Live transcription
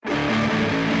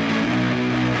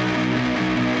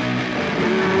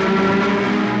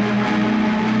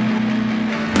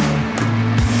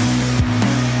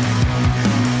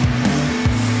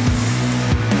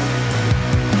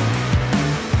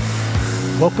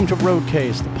Welcome to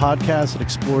Roadcase, the podcast that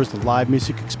explores the live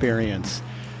music experience.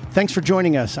 Thanks for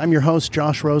joining us. I'm your host,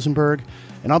 Josh Rosenberg,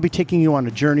 and I'll be taking you on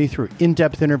a journey through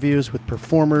in-depth interviews with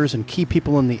performers and key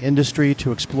people in the industry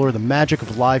to explore the magic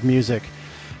of live music,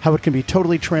 how it can be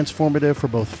totally transformative for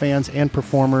both fans and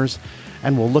performers,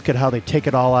 and we'll look at how they take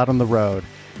it all out on the road.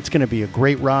 It's going to be a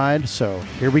great ride, so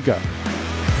here we go.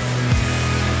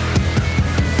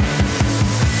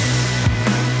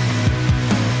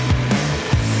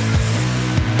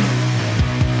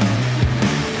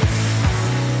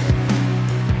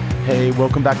 Hey,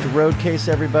 welcome back to Roadcase,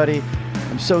 everybody.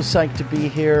 I'm so psyched to be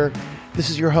here. This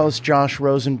is your host, Josh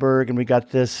Rosenberg, and we got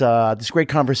this great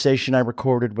conversation I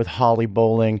recorded with Holly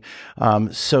Bowling.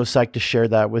 So psyched to share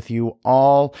that with you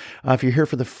all. If you're here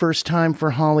for the first time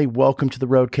for Holly, welcome to the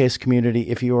Roadcase community.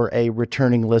 If you are a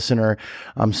returning listener,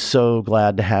 I'm so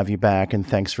glad to have you back, and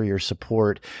thanks for your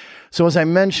support. So as I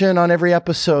mentioned on every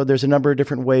episode, there's a number of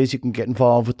different ways you can get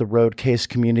involved with the Roadcase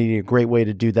community. A great way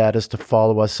to do that is to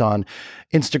follow us on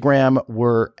Instagram.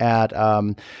 We're at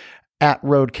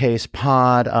Roadcase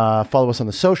Pod. Follow us on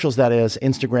the socials, that is,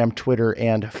 Instagram, Twitter,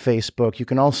 and Facebook. You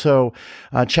can also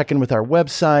check in with our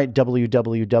website,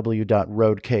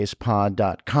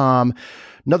 www.roadcasepod.com.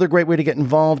 Another great way to get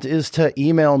involved is to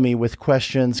email me with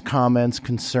questions, comments,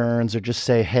 concerns, or just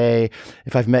say, hey,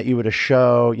 if I've met you at a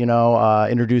show,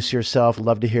 introduce yourself.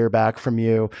 Love to hear back from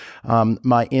you.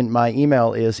 My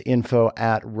email is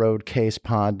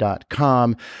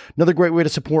info@roadcasepod.com. Another great way to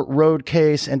support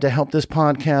Roadcase and to help this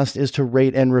podcast is to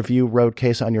rate and review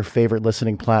Roadcase on your favorite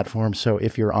listening platform. So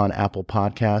if you're on Apple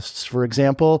Podcasts, for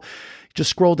example, just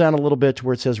scroll down a little bit to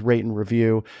where it says rate and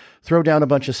review, throw down a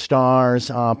bunch of stars,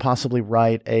 possibly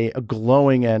write a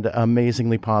glowing and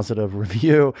amazingly positive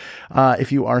review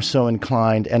if you are so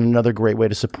inclined. And another great way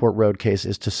to support Roadcase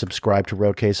is to subscribe to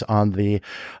Roadcase on the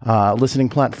listening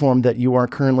platform that you are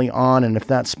currently on. And if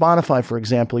that's Spotify, for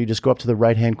example, you just go up to the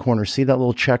right-hand corner, see that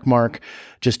little check mark,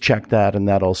 just check that, and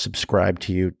that'll subscribe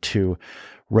to you to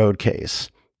Roadcase.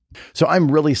 So I'm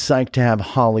really psyched to have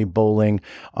Holly Bowling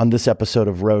on this episode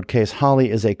of Roadcase. Holly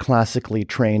is a classically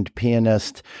trained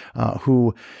pianist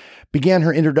who began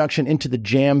her introduction into the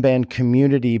jam band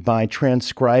community by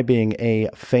transcribing a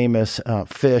famous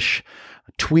Phish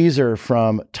tweezer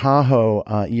from Tahoe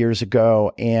years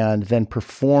ago, and then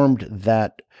performed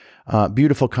that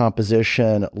beautiful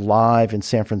composition live in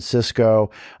San Francisco,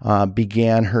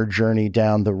 began her journey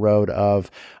down the road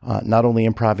of not only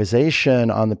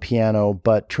improvisation on the piano,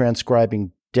 but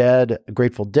transcribing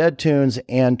Grateful Dead tunes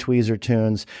and tweezer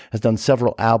tunes, has done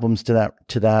several albums to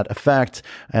that effect,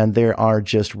 and they are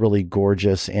just really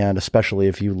gorgeous, and especially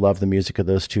if you love the music of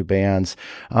those two bands.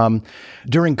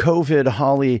 During COVID,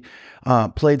 Holly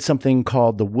played something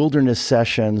called the Wilderness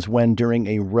Sessions when, during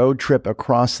a road trip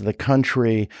across the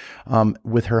country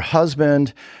with her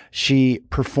husband, she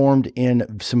performed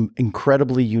in some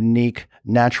incredibly unique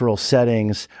natural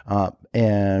settings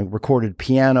and recorded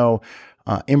piano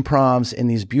improvs in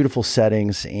these beautiful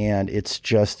settings, and it's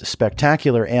just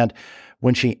spectacular. And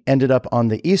when she ended up on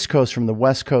the East Coast from the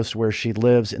West Coast, where she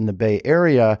lives in the Bay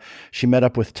Area, she met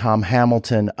up with Tom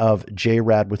Hamilton of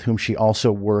J-Rad, with whom she also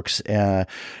works in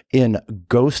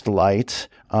Ghostlight,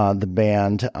 the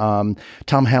band.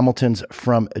 Tom Hamilton's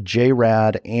from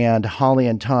J-Rad, and Holly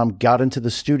and Tom got into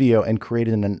the studio and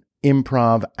created an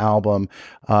improv album,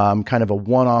 kind of a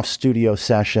one-off studio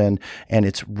session, and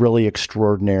it's really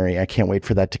extraordinary. I can't wait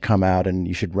for that to come out, and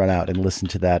you should run out and listen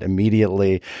to that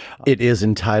immediately. It is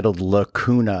entitled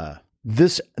Lacuna.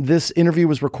 This interview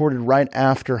was recorded right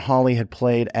after Holly had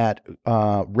played at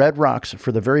Red Rocks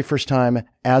for the very first time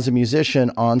as a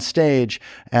musician on stage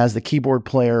as the keyboard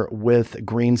player with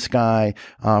Green Sky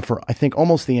for, I think,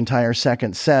 almost the entire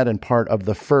second set and part of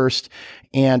the first.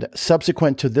 And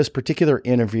subsequent to this particular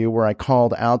interview, where I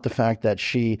called out the fact that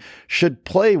she should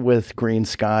play with Green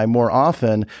Sky more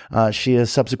often, she has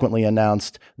subsequently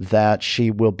announced that she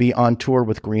will be on tour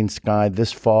with Green Sky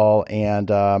this fall,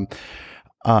 and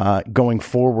going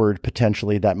forward,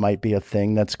 potentially that might be a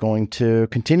thing that's going to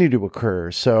continue to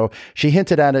occur. So she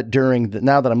hinted at it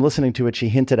now that I'm listening to it, she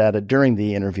hinted at it during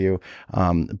the interview,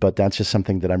 but that's just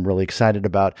something that I'm really excited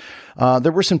about.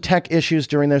 There were some tech issues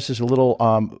during this. There's a little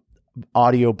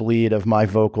audio bleed of my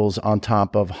vocals on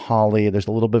top of Holly. There's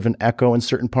a little bit of an echo in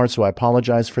certain parts, so I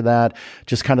apologize for that.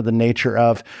 Just kind of the nature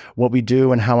of what we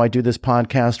do and how I do this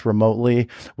podcast remotely,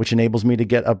 which enables me to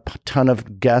get a ton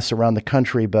of guests around the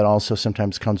country, but also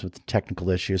sometimes comes with technical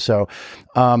issues. So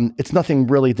it's nothing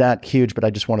really that huge, but I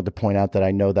just wanted to point out that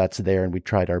I know that's there, and we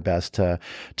tried our best to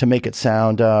make it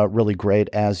sound really great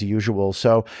as usual.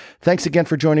 So thanks again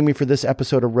for joining me for this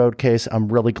episode of Roadcase. I'm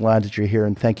really glad that you're here,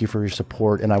 and thank you for your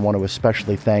support. And I want to to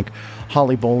especially thank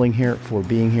Holly Bowling here for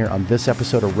being here on this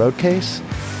episode of Roadcase.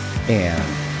 And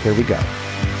here we go.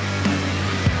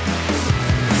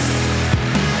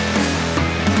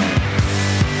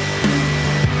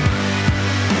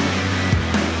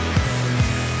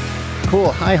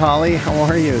 Cool. Hi, Holly. How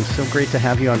are you? So great to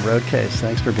have you on Roadcase.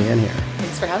 Thanks for being here.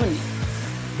 Thanks for having me.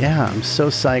 Yeah, I'm so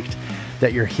psyched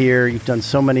that you're here. You've done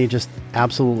so many just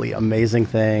absolutely amazing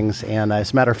things. And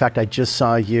as a matter of fact, I just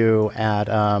saw you at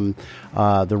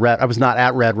the Red. I was not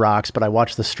at Red Rocks, but I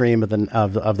watched the stream of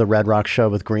the Red Rocks show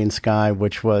with Green Sky,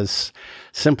 which was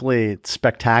simply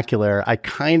spectacular. I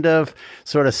kind of,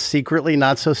 sort of secretly,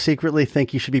 not so secretly,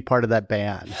 think you should be part of that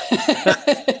band.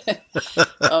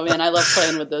 Oh man, I love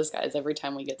playing with those guys. Every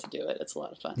time we get to do it, it's a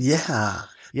lot of fun. Yeah.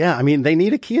 Yeah, I mean, they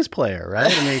need a keys player, right?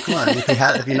 I mean, come on.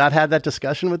 Have you not had that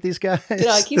discussion with these guys?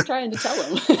 I keep trying to tell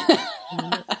them.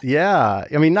 Yeah.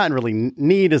 I mean, not really.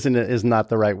 Need is not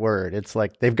the right word. It's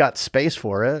like they've got space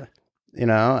for it,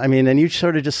 I mean, and you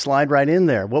sort of just slide right in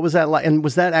there. What was that like? And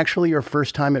was that actually your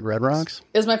first time at Red Rocks?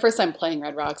 It was my first time playing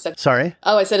Red Rocks. Sorry?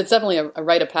 Oh, I said it's definitely a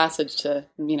rite of passage to,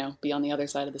 be on the other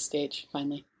side of the stage,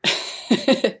 finally.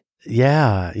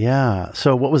 Yeah, yeah.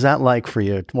 So what was that like for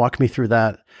you? Walk me through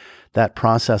that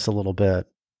process a little bit.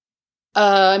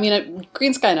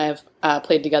 Green Sky and I have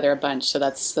played together a bunch, so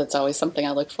that's always something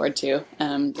I look forward to.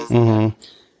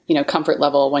 Comfort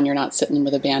level when you're not sitting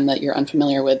with a band that you're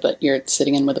unfamiliar with, but you're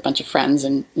sitting in with a bunch of friends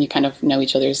and you kind of know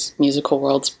each other's musical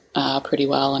worlds pretty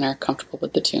well and are comfortable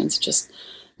with the tunes. It just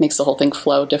makes the whole thing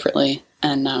flow differently,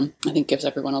 and I think gives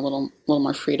everyone a little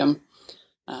more freedom.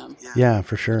 Yeah,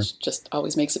 for sure. Just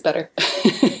always makes it better.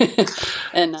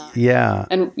 And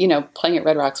playing at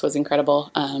Red Rocks was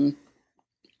incredible.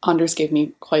 Anders gave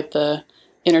me quite the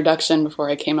introduction before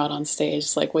I came out on stage.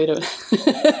 It's like,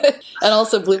 and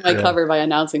also blew my cover by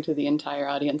announcing to the entire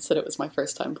audience that it was my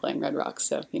first time playing Red Rocks.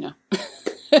 So,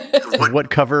 What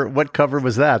cover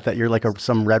was that? That you're like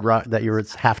some Red Rock, that you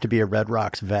have to be a Red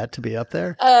Rocks vet to be up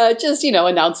there? Just,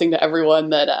 announcing to everyone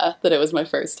that it was my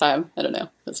first time. I don't know.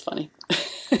 It was funny.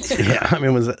 Yeah. I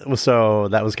mean, so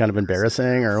that was kind of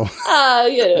embarrassing or?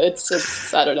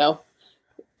 It's, I don't know.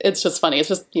 It's just funny. It's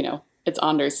just, it's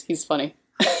Anders. He's funny.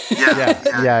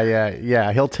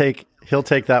 Yeah. He'll take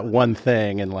that one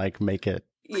thing and like make it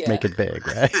big,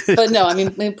 right? But no, I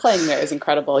mean, playing there is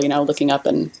incredible, looking up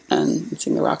and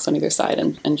seeing the rocks on either side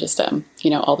and just,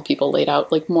 all the people laid out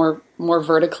like more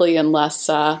vertically and less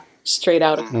straight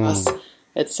out across.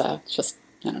 It's just,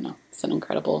 I don't know. It's an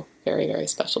incredible, very, very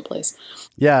special place.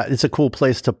 Yeah, it's a cool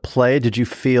place to play. Did you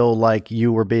feel like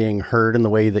you were being heard in the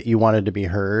way that you wanted to be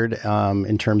heard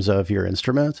in terms of your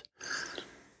instrument?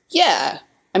 Yeah.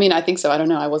 I mean, I think so. I don't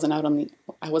know. I wasn't out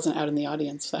in the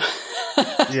audience. So.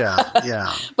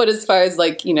 Yeah. But as far as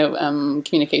like,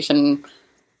 communication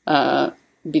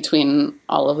between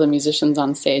all of the musicians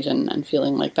on stage and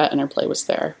feeling like that interplay was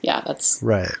there. Yeah, that's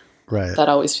right. That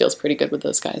always feels pretty good with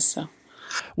those guys. So.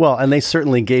 Well, and they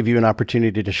certainly gave you an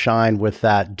opportunity to shine with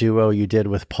that duo you did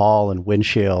with Paul and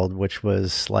Windshield, this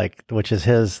is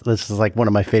like one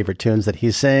of my favorite tunes that he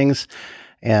sings.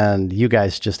 And you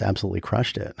guys just absolutely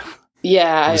crushed it.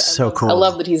 Yeah. Cool. I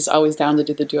love that he's always down to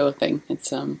do the duo thing.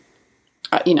 It's,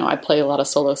 I play a lot of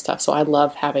solo stuff, so I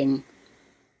love having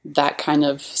that kind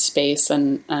of space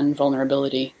and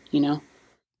vulnerability,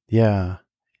 Yeah.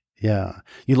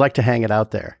 You like to hang it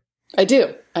out there. I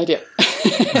do.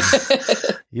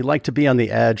 You like to be on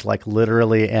the edge, like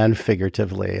literally and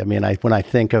figuratively. I mean, when I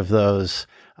think of those,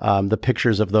 the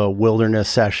pictures of the wilderness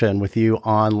session with you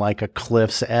on like a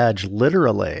cliff's edge,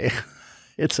 literally,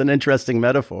 it's an interesting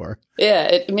metaphor. Yeah,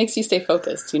 it makes you stay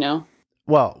focused,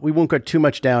 Well, we won't go too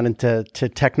much down into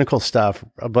technical stuff,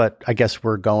 but I guess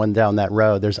we're going down that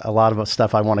road. There's a lot of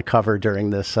stuff I want to cover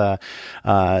during this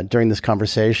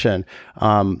conversation.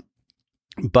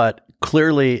 But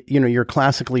clearly, you're a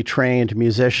classically trained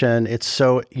musician. It's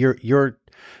so your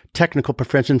technical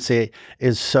proficiency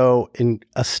is so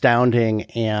astounding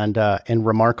and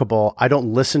remarkable. I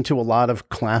don't listen to a lot of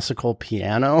classical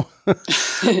piano,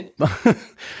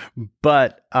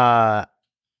 but that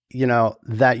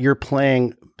you're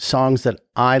playing songs that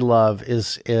I love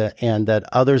and that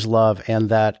others love, and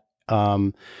that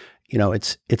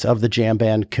it's of the jam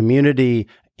band community.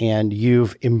 And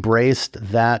you've embraced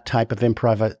that type of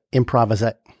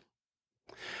improvisation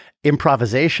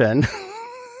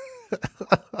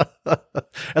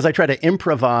as I try to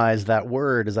improvise that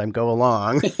word as I go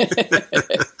along.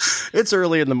 It's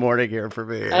early in the morning here for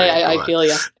me. I feel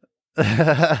you.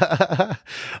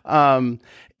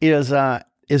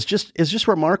 Is just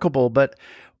remarkable. But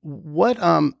what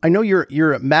I know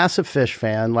you're a massive Phish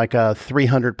fan, like a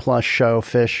 300 plus show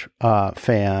Phish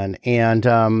fan, and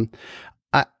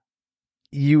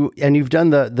you've done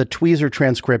the Tweezer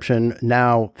transcription,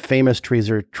 now famous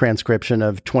Tweezer transcription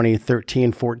of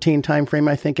 2013-14 timeframe,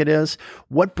 I think it is.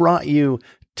 What brought you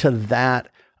to that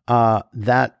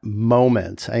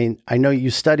moment? I know you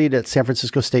studied at San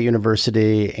Francisco State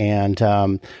University and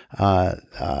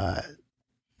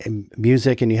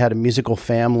music, and you had a musical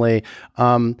family.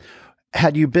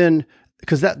 Had you been,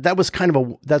 because that was kind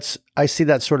of I see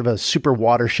that sort of a super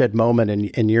watershed moment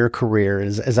in your career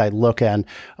as I look at,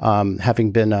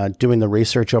 having been doing the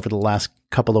research over the last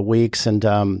couple of weeks.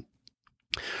 And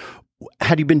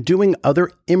had you been doing other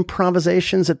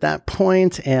improvisations at that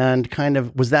point? And kind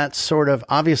of, was that sort of,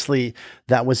 obviously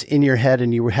that was in your head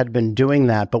and you had been doing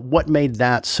that, but what made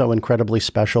that so incredibly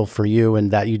special for you, and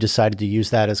that you decided to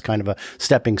use that as kind of a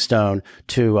stepping stone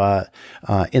to,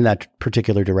 in that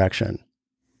particular direction?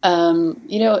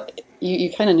 You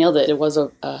kind of nailed it. It was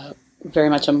a very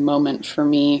much a moment for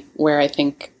me where I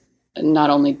think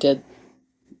not only did,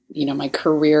 my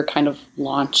career kind of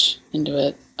launch into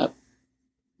it,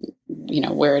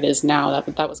 where it is now,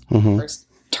 that was kind of the first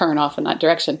turn off in that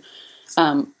direction.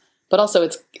 But also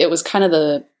it was kind of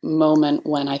the moment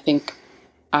when I think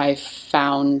I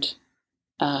found,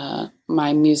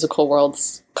 my musical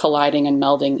worlds colliding and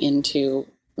melding into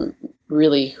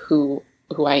really who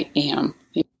I am.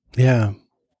 Yeah.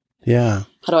 Yeah.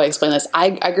 How do I explain this?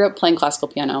 I grew up playing classical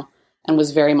piano and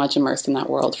was very much immersed in that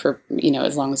world for,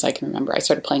 as long as I can remember. I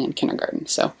started playing in kindergarten.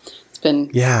 So it's been,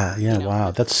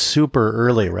 wow. That's super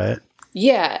early, right?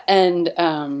 Yeah. And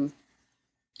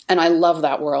I love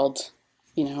that world.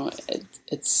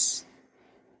 It's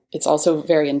also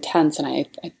very intense. And I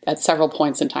at several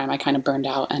points in time, I kind of burned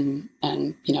out and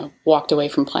walked away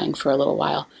from playing for a little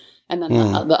while. And then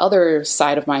the other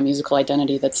side of my musical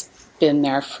identity that's been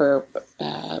there for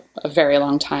a very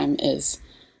long time is,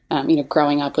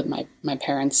 growing up with my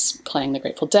parents playing the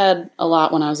Grateful Dead a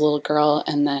lot when I was a little girl.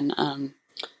 And then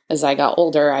as I got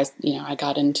older, I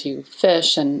got into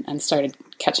Phish and started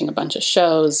catching a bunch of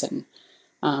shows and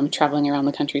traveling around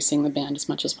the country, seeing the band as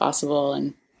much as possible,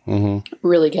 and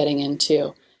really getting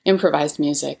into improvised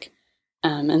music.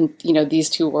 And these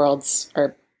two worlds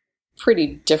are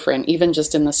pretty different, even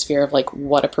just in the sphere of like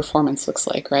what a performance looks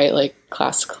like, right? Like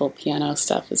classical piano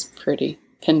stuff is pretty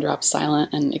pin drop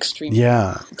silent and extremely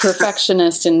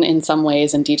perfectionist in some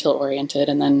ways and detail oriented.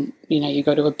 And then, you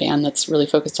go to a band that's really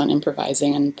focused on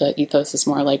improvising, and the ethos is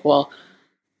more like, well,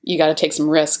 you got to take some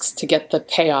risks to get the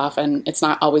payoff, and it's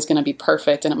not always going to be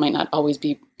perfect, and it might not always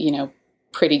be,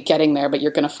 pretty getting there, but you're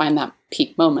going to find that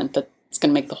peak moment that's going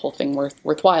to make the whole thing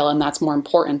worthwhile. And that's more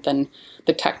important than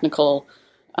the technical,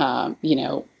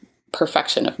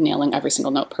 perfection of nailing every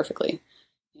single note perfectly.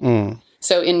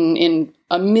 So in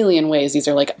a million ways, these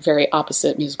are like very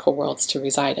opposite musical worlds to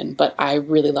reside in, but I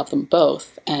really love them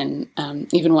both. And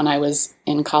even when I was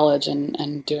in college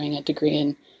and doing a degree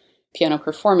in piano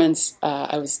performance,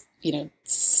 I was,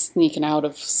 sneaking out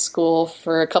of school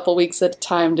for a couple weeks at a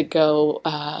time to go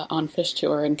on Phish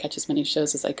tour and catch as many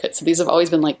shows as I could. So these have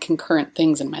always been like concurrent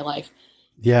things in my life.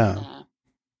 Yeah.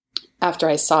 After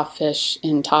I saw Phish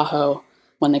in Tahoe,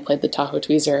 when they played the Tahoe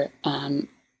Tweezer,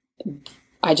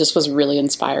 I just was really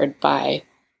inspired by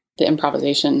the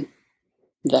improvisation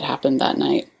that happened that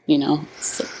night.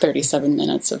 It's like 37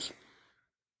 minutes of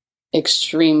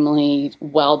extremely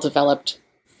well-developed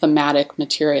thematic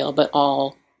material, but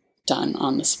all done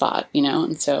on the spot,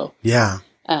 And so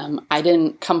I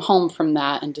didn't come home from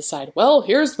that and decide, well,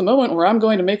 here's the moment where I'm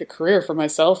going to make a career for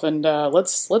myself, and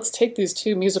let's take these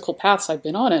two musical paths I've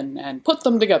been on and put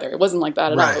them together. It wasn't like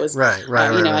that at all. It was,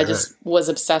 I just was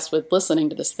obsessed with listening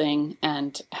to this thing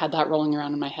and had that rolling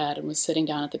around in my head, and was sitting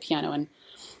down at the piano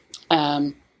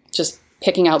and just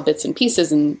picking out bits and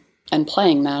pieces and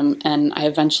playing them. And I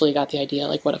eventually got the idea,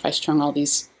 like, what if I strung all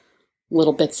these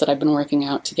little bits that I've been working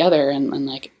out together and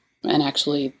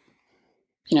actually,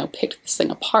 picked this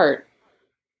thing apart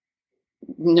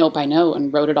note by note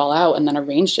and wrote it all out and then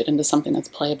arranged it into something that's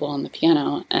playable on the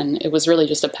piano. And it was really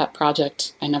just a pet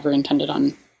project. I never intended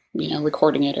on,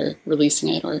 recording it or releasing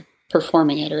it or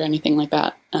performing it or anything like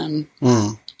that.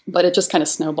 But it just kind of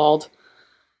snowballed.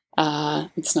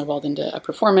 It snowballed into a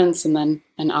performance and then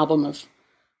an album of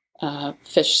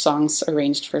Phish songs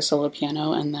arranged for solo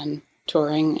piano and then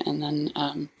touring. And then,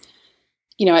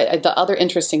 the other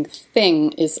interesting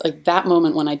thing is like that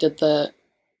moment when I did the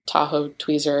Tahoe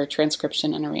Tweezer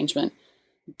transcription and arrangement,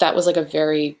 that was like a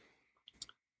very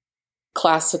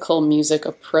classical music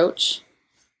approach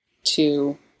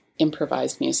to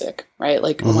improvised music, right?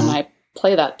 Like when I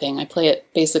play that thing, I play it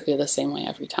basically the same way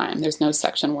every time. There's no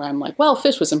section where I'm like, well,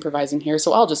 Fish was improvising here,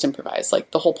 so I'll just improvise.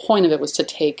 Like, the whole point of it was to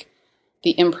take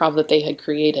the improv that they had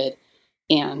created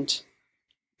and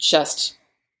just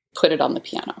put it on the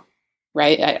piano,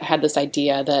 right? I had this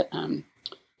idea that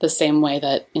the same way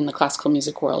that in the classical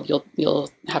music world, you'll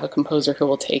have a composer who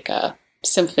will take a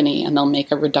symphony and they'll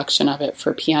make a reduction of it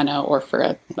for piano or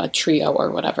for a trio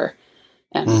or whatever.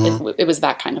 And it was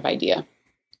that kind of idea.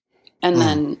 And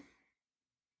then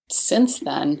since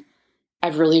then,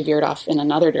 I've really veered off in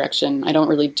another direction. I don't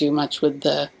really do much with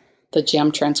the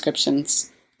jam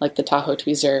transcriptions like the Tahoe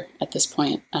Tweezer at this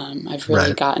point. I've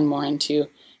really gotten more into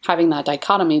having that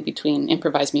dichotomy between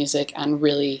improvised music and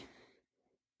really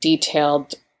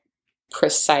detailed,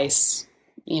 precise,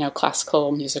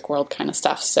 classical music world kind of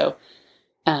stuff. So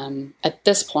at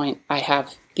this point, I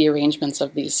have the arrangements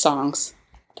of these songs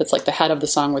that's like the head of the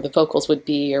song where the vocals would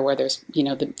be, or where there's,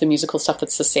 the musical stuff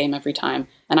that's the same every time.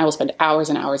 And I will spend hours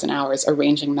and hours and hours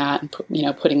arranging that and,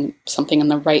 putting something in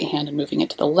the right hand and moving it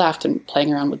to the left and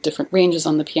playing around with different ranges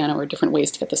on the piano or different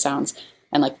ways to get the sounds,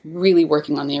 and like really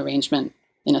working on the arrangement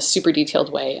in a super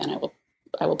detailed way. And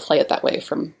I will play it that way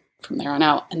from there on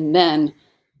out. And then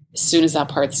as soon as that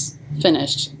part's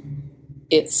finished,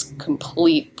 it's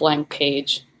complete blank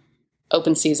page,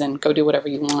 open season, go do whatever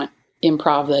you want.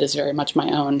 Improv that is very much my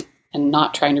own and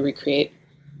not trying to recreate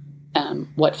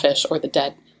what Fish or the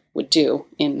Dead would do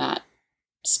in that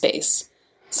space.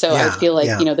 So I feel like,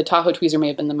 the Tahoe Tweezer may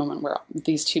have been the moment where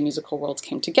these two musical worlds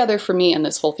came together for me and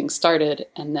this whole thing started.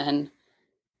 And then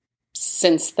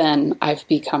since then, I've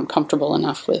become comfortable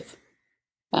enough with,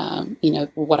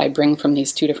 what I bring from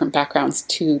these two different backgrounds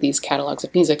to these catalogs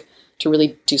of music to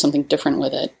really do something different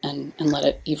with it and let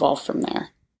it evolve from there.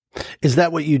 Is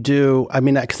that what you do? I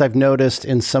mean, because I've noticed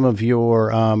in some of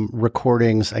your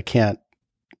recordings, I can't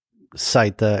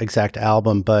cite the exact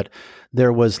album, but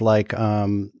there was like,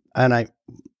 and I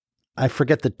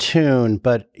forget the tune,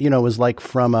 but, it was like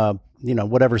from a,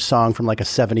 whatever song from like a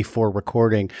 74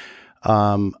 recording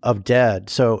of Dead.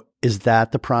 So is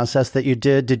that the process that you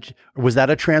did? Was that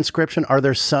a transcription? Are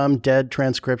there some Dead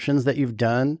transcriptions that you've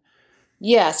done?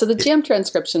 Yeah. So the jam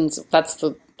transcriptions, that's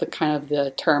the kind of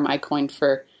the term I coined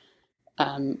for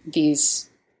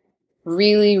these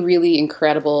really, really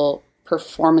incredible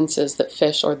performances that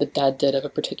Fish or the Dead did of a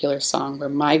particular song, where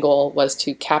my goal was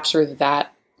to capture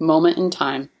that moment in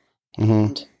time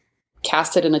and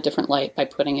cast it in a different light by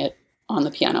putting it on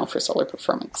the piano for solo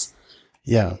performance.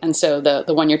 Yeah. And so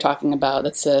the one you're talking about,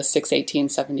 that's a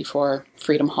 6/18/74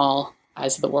 Freedom Hall,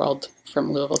 Eyes of the World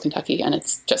from Louisville, Kentucky. And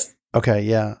it's just... Okay.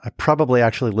 Yeah. I probably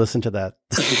actually listened to that.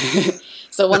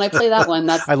 So when I play that one,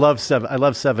 that's... I love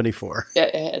 74. Yeah,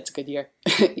 it's a good year.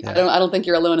 I don't think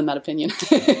you're alone in that opinion.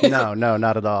 No,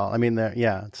 not at all. I mean,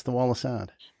 it's the wall of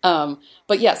sound.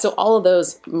 But yeah, so all of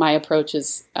those, my approach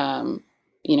is,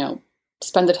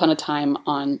 spend a ton of time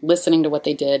on listening to what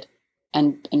they did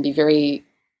and be very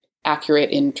accurate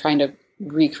in trying to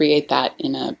recreate that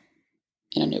in a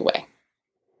new way.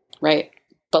 Right.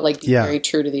 But like very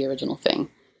true to the original thing.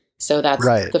 So that's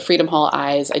the Freedom Hall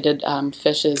Eyes. I did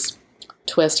Fish's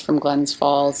Twist from Glens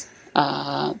Falls,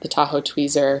 the Tahoe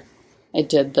Tweezer. I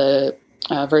did the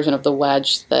version of the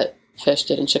Wedge that Fish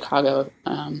did in Chicago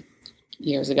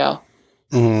years ago.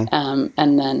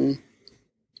 And then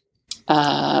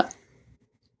a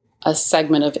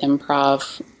segment of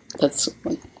improv that's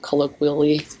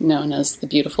colloquially known as the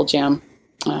Beautiful Jam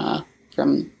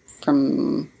from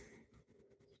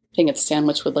I think it's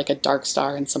sandwiched with like a Dark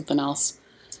Star and something else.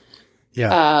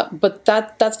 Yeah. But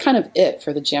that's kind of it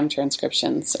for the jam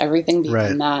transcriptions. Everything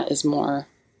beyond that is more,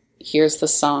 here's the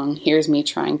song, here's me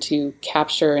trying to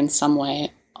capture in some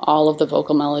way all of the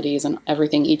vocal melodies and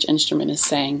everything each instrument is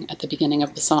saying at the beginning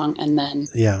of the song. And then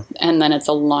it's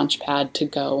a launch pad to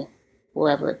go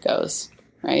wherever it goes.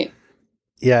 Right.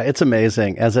 Yeah. It's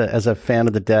amazing. As a fan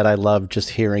of the Dead, I love just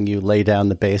hearing you lay down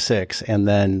the basics and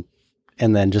then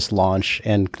just launch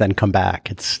and then come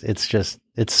back.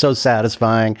 It's so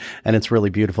satisfying and it's really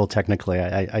beautiful technically.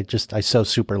 I so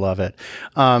super love it.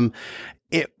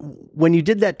 When you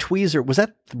did that tweezer,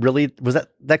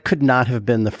 that could not have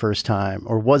been the first time,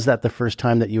 or was that the first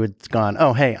time that you had gone,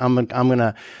 oh, hey, I'm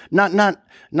gonna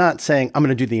not saying I'm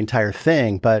gonna do the entire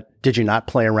thing, but did you not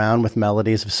play around with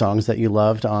melodies of songs that you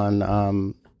loved on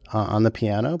the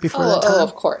piano before that time? Oh,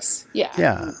 of course. Yeah.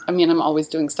 Yeah. I mean, I'm always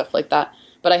doing stuff like that,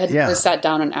 but I had never sat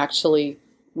down and actually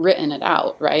written it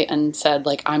out, right? And said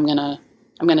like, I'm gonna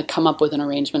come up with an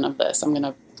arrangement of this.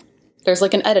 There's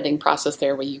like an editing process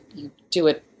there where you do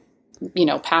it,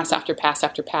 pass after pass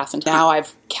after pass. And now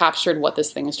I've captured what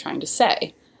this thing is trying to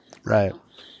say. Right.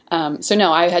 So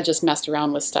no, I had just messed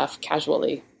around with stuff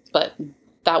casually but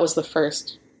that was the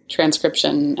first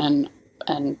transcription and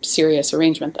serious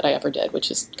arrangement that I ever did, which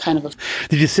is kind of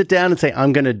Did you sit down and say,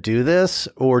 I'm going to do this?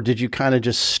 Or did you kind of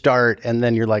just start and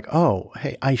then you're like, oh,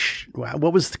 hey,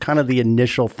 what was kind of the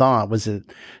initial thought? Was it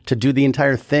to do the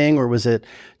entire thing, or was it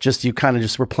just you kind of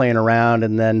just were playing around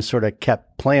and then sort of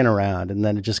kept playing around and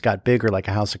then it just got bigger, like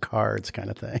a house of cards kind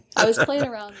of thing? I was playing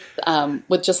around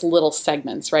with just little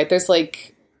segments, right? There's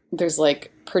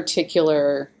like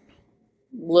particular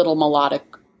little melodic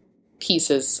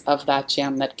pieces of that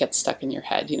jam that get stuck in your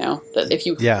head, that if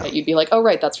you heard it, you'd be like, oh,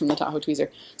 right, that's from the Tahoe Tweezer.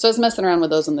 So I was messing around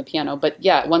with those on the piano. But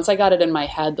yeah, once I got it in my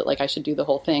head that like I should do the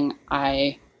whole thing,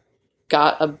 I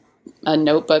got a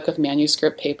notebook of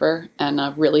manuscript paper and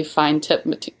a really fine tip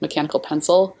mechanical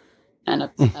pencil and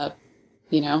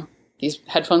these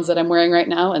headphones that I'm wearing right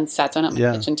now, and sat down at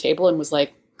my kitchen table and was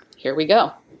like, here we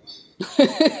go.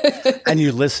 And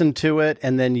you listened to it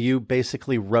and then you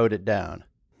basically wrote it down.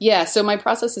 Yeah, so my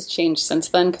process has changed since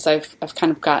then because I've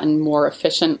kind of gotten more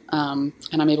efficient, and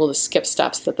I'm able to skip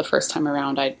steps that the first time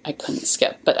around I couldn't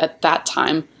skip. But at that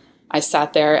time, I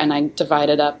sat there and I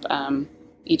divided up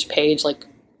each page. Like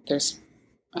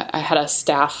I had a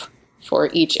staff for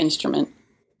each instrument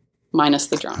minus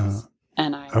the drums,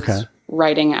 and I was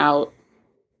writing out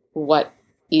what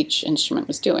each instrument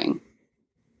was doing,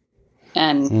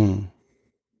 and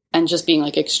just being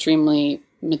like extremely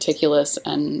meticulous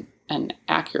and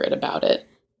accurate about it.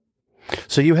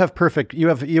 So you have perfect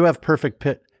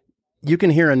pitch. You can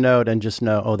hear a note and just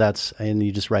know, and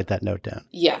you just write that note down.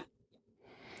 Yeah.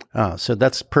 Oh, so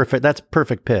that's perfect. That's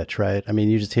perfect pitch, right? I mean,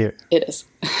 you just hear. It is.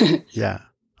 Yeah,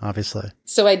 obviously.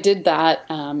 So I did that.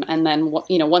 And then,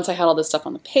 once I had all this stuff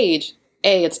on the page,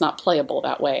 A, it's not playable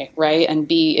that way, right? And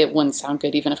B, it wouldn't sound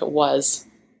good even if it was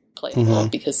playable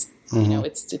because,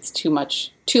 it's too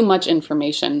much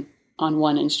information on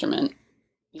one instrument.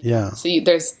 Yeah. So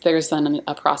there's then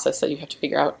a process that you have to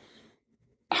figure out.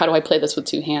 How do I play this with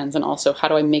two hands? And also, how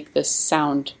do I make this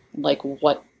sound like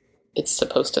what it's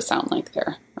supposed to sound like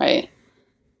there? Right.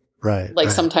 Right.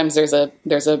 Like sometimes there's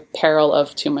a peril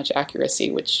of too much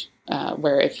accuracy, which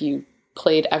where if you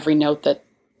played every note that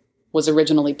was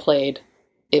originally played,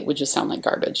 it would just sound like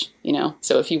garbage,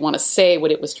 So if you want to say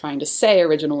what it was trying to say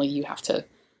originally, you have to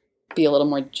be a little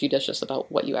more judicious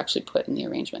about what you actually put in the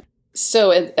arrangement.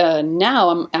 So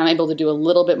now I'm able to do a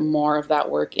little bit more of that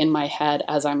work in my head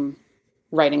as I'm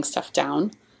writing stuff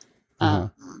down,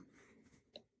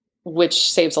 which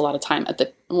saves a lot of time.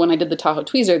 When I did the Tahoe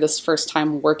Tweezer, this first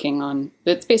time working on,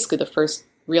 it's basically the first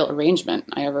real arrangement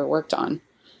I ever worked on.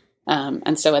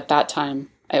 And so at that time,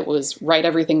 it was write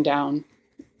everything down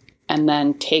and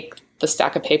then take the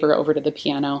stack of paper over to the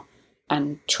piano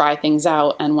and try things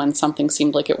out. And when something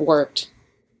seemed like it worked,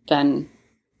 then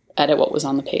edit what was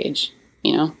on the page,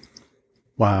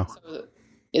 Wow. So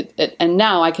and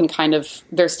now I can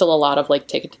there's still a lot of like,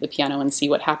 take it to the piano and see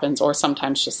what happens. Or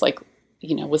sometimes just like,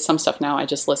 with some stuff now, I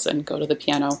just listen, go to the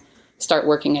piano, start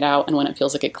working it out. And when it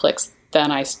feels like it clicks, then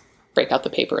I break out the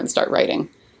paper and start writing.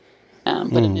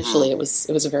 But initially it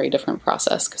was a very different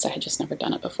process because I had just never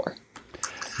done it before.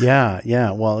 Yeah.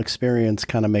 Yeah. Well, experience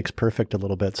kind of makes perfect a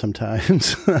little bit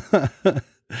sometimes.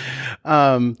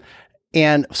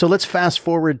 And so let's fast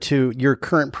forward to your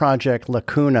current project,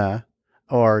 Lacuna,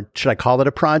 or should I call it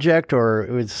a project? Or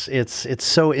it's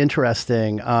so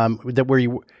interesting that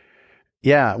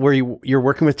you're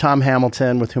working with Tom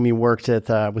Hamilton, with whom you worked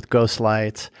at with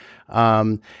Ghostlight,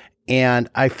 and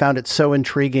I found it so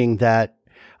intriguing that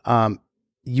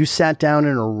you sat down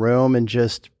in a room and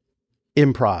just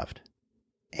improv'd,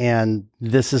 and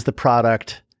this is the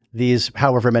product. These,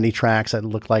 however many tracks, that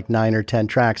look like 9 or 10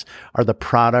 tracks, are the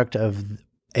product of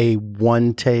a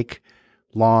one take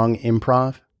long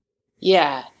improv.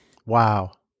 Yeah.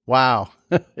 Wow.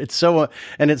 It's so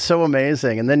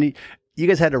amazing. And then you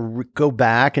guys had to go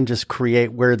back and just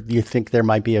create where you think there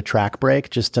might be a track break,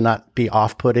 just to not be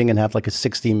off-putting and have like a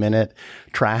 60-minute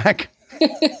track.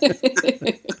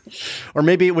 Or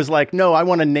maybe it was like, no, I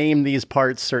want to name these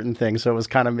parts certain things. So it was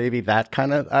kind of maybe that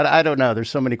kind of, I don't know. There's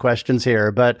so many questions here,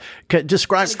 but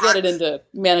describe. Get it into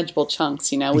manageable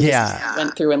chunks, We just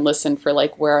went through and listened for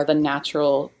like, where are the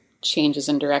natural changes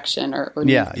in direction or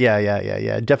Yeah.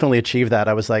 Definitely achieved that.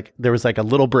 I was like, there was like a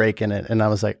little break in it and I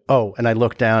was like, oh, and I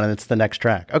looked down and it's the next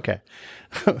track. Okay.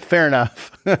 Fair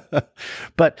enough.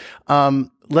 But,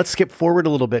 let's skip forward a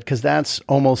little bit because that's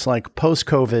almost like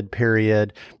post-COVID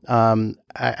period.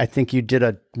 I think you did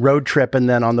a road trip and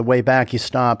then on the way back you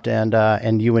stopped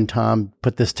and you and Tom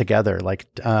put this together.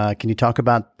 Like, can you talk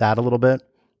about that a little bit?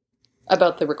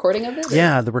 About the recording of it?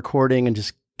 Yeah, the recording and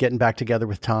just getting back together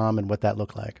with Tom and what that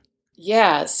looked like.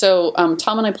 Yeah. So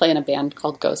Tom and I play in a band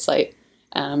called Ghostlight,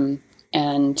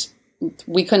 And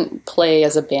we couldn't play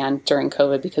as a band during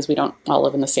COVID because we don't all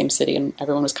live in the same city, and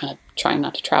everyone was kind of trying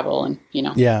not to travel and,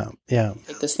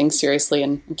 take this thing seriously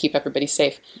and keep everybody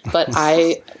safe. But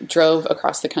I drove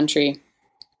across the country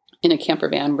in a camper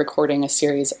van recording a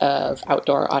series of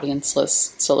outdoor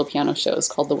audienceless solo piano shows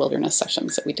called the Wilderness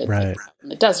Sessions that we did in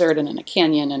the desert and in a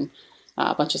canyon and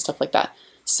a bunch of stuff like that.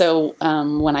 So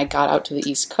when I got out to the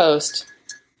East Coast,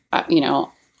 I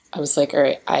was like, all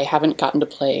right, I haven't gotten to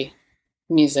play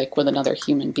music with another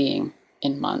human being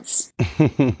in months.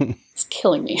 It's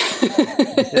killing me.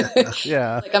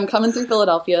 Yeah. Like, I'm coming through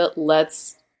Philadelphia.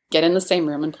 Let's get in the same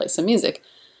room and play some music.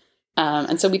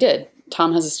 And so we did.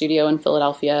 Tom has a studio in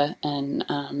Philadelphia,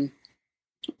 and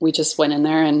we just went in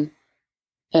there and,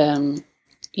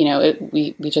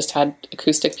 we just had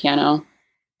acoustic piano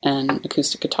and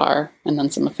acoustic guitar and then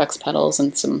some effects pedals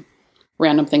and some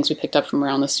random things we picked up from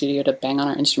around the studio to bang on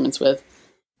our instruments with.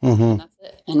 Mm-hmm. And that's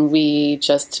it. And we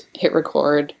just hit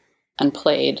record and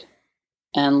played,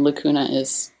 and Lacuna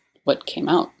is what came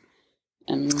out.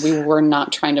 And we were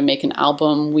not trying to make an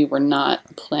album. We were not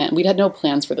we had no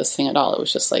plans for this thing at all. It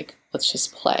was just like, let's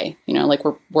just play, like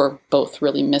we're both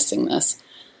really missing this.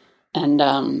 And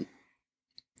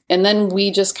then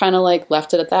we just kind of like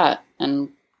left it at that. And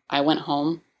I went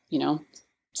home,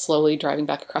 slowly driving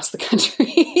back across the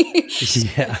country.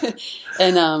 Yeah.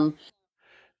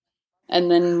 And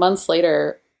then months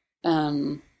later,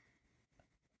 I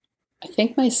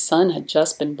think my son had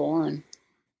just been born.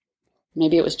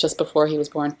 Maybe it was just before he was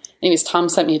born. Anyways, Tom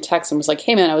sent me a text and was like,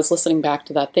 hey man, I was listening back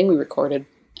to that thing we recorded,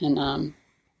 and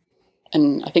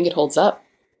I think it holds up.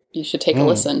 You should take a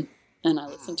listen. And I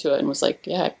listened to it and was like,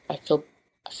 yeah, I feel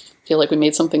like we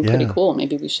made something pretty cool.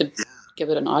 Maybe we should give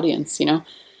it an audience,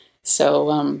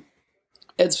 So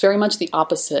it's very much the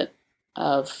opposite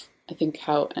of, I think,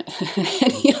 how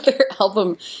any other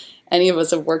album any of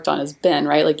us have worked on has been,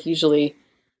 right? Like, usually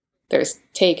there's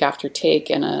take after take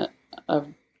and a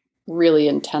really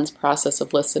intense process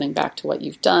of listening back to what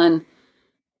you've done,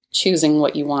 choosing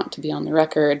what you want to be on the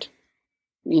record,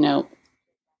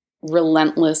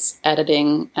 relentless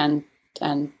editing and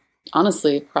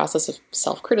honestly a process of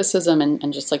self-criticism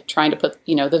and just like trying to put,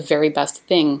 the very best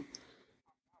thing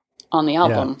on the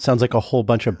album. Yeah, sounds like a whole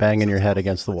bunch of banging your head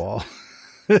against the wall.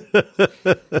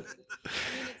 It's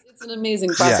an amazing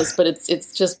process, but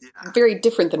it's just very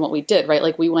different than what we did, right?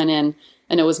 Like, we went in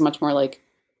and it was much more like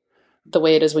the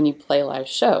way it is when you play a live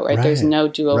show, right? There's no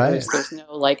do-overs. There's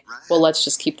no like, well, let's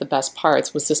just keep the best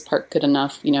parts. Was this part good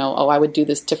enough? I would do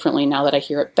this differently now that I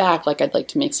hear it back. Like, I'd like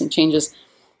to make some changes.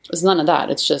 There's none of that.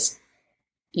 It's just,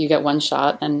 you get one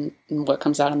shot and what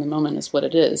comes out in the moment is what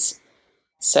it is.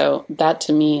 So that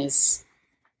to me is,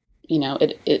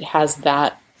 it has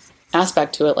that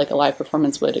aspect to it like a live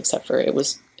performance would, except for it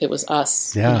was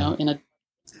us, in a dark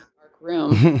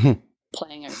room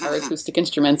playing our acoustic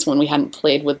instruments when we hadn't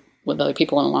played with other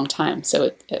people in a long time.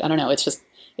 So I don't know. It's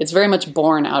very much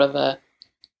born out of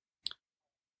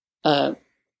a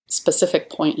specific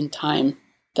point in time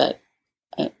that,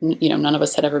 none of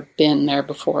us had ever been there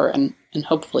before, and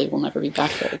hopefully we'll never be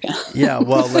back there again. Yeah,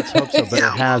 well, let's hope so. But it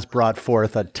has brought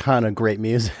forth a ton of great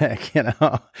music,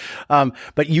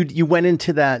 But you went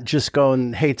into that just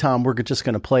going, hey, Tom, we're just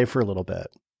going to play for a little bit.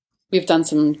 We've done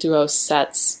some duo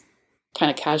sets kind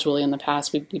of casually in the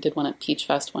past. We did one at Peach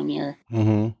Fest one year,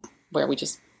 where we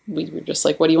were just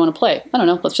like, what do you want to play? I don't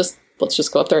know. Let's just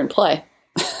go up there and play.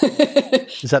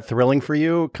 Is that thrilling for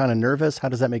you? Kind of nervous? How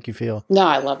does that make you feel? No,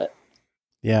 I love it.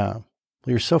 Yeah. Well,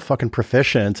 you're so fucking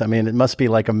proficient. I mean, it must be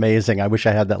like amazing. I wish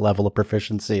I had that level of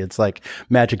proficiency. It's like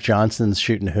Magic Johnson's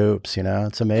shooting hoops,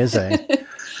 It's amazing.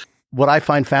 What I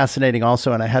find fascinating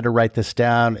also, and I had to write this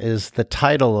down, is the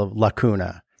title of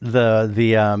Lacuna.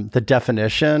 The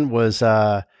definition was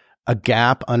a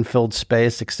gap, unfilled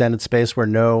space, extended space where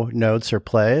no notes are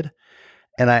played.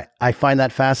 And I find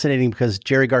that fascinating because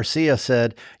Jerry Garcia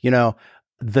said,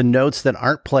 the notes that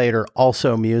aren't played are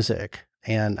also music.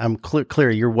 And I'm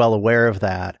clear you're well aware of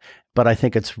that, but I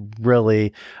think it's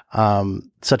really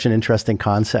such an interesting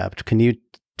concept. Can you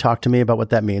talk to me about what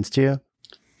that means to you?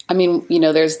 I mean,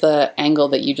 there's the angle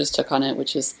that you just took on it,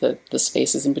 which is the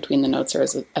spaces in between the notes are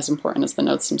as important as the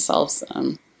notes themselves.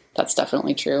 That's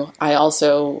definitely true. I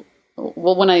also,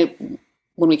 when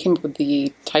we came up with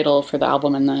the title for the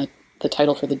album and the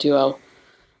title for the duo,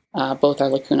 both are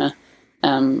Lacuna,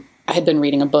 I had been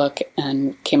reading a book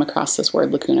and came across this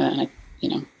word Lacuna, and I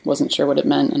wasn't sure what it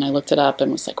meant. And I looked it up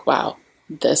and was like, wow,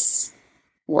 this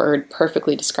word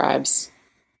perfectly describes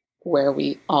where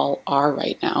we all are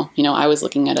right now. I was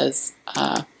looking at it as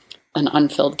an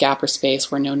unfilled gap or space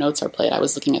where no notes are played. I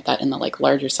was looking at that in the like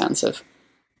larger sense of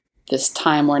this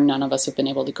time where none of us have been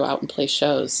able to go out and play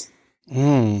shows.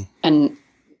 And,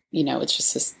 it's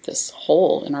just this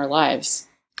hole in our lives.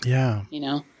 Yeah.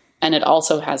 And it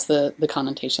also has the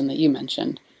connotation that you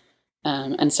mentioned.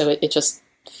 And so it just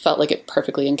felt like it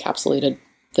perfectly encapsulated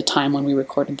the time when we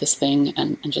recorded this thing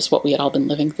and just what we had all been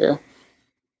living through.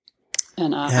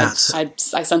 And I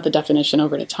sent the definition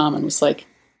over to Tom and was like,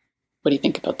 what do you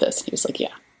think about this? And he was like,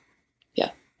 yeah,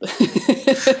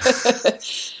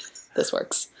 this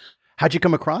works. How'd you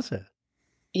come across it?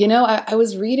 I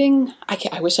was reading,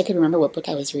 I wish I could remember what book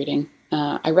I was reading.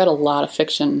 I read a lot of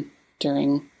fiction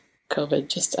during COVID,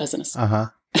 just as an aside.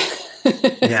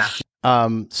 Yeah.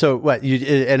 So what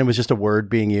and it was just a word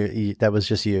being that was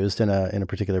just used in a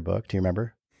particular book. Do you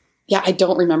remember? Yeah, I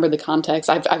don't remember the context.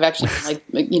 I've actually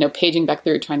paging back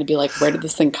through trying to be like, where did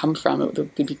this thing come from? It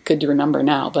would be good to remember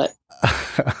now, but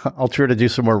I'll try to do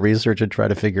some more research and try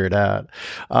to figure it out.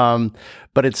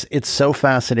 But it's so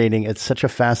fascinating. It's such a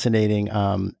fascinating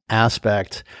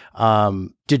aspect.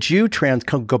 Did you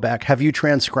go back? Have you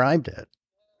transcribed it?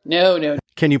 No.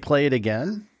 Can you play it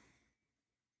again?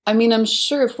 I mean, I'm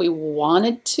sure if we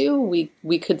wanted to,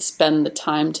 we could spend the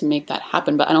time to make that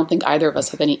happen, but I don't think either of us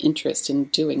have any interest in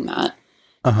doing that.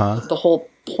 The whole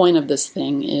point of this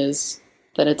thing is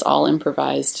that it's all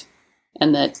improvised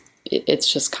and that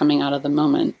it's just coming out of the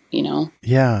moment,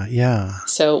 Yeah.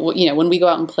 So, when we go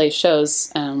out and play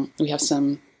shows, we have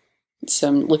some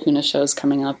Lacuna shows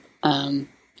coming up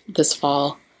this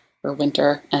fall or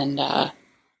winter, and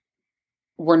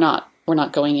we're not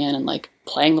going in and like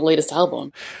playing the latest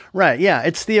album. Right. Yeah.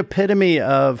 It's the epitome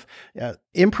of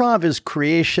improv is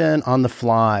creation on the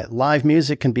fly. Live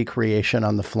music can be creation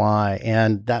on the fly.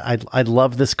 And that I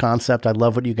love this concept. I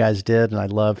love what you guys did. And I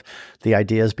love the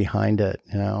ideas behind it.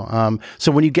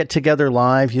 So when you get together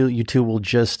live, you two will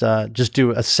just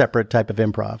do a separate type of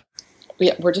improv.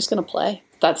 Yeah. We're just going to play.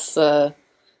 That's, the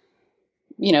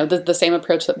same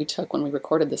approach that we took when we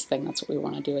recorded this thing. That's what we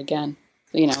want to do again.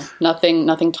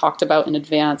 Nothing talked about in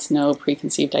advance, no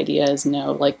preconceived ideas,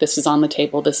 no, like this is on the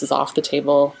table, this is off the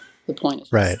table. The point is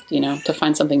just, to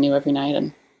find something new every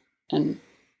night and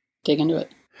dig into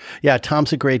it. Yeah.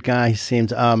 Tom's a great guy. He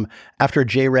seemed, after a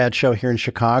J-Rad show here in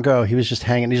Chicago, he was just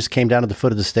hanging, he just came down to the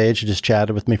foot of the stage and just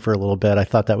chatted with me for a little bit. I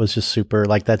thought that was just super,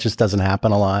 like that just doesn't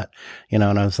happen a lot, and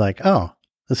I was like, oh,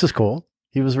 this is cool.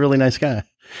 He was a really nice guy.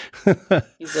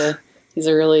 He's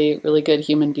a really, really good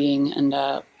human being. And,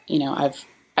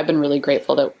 I've been really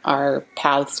grateful that our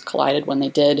paths collided when they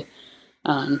did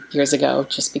years ago,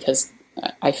 just because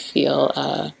I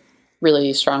feel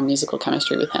really strong musical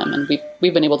chemistry with him, and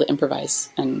we've been able to improvise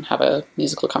and have a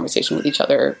musical conversation with each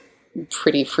other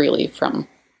pretty freely from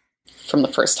the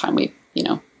first time we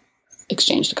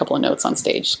exchanged a couple of notes on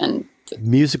stage. And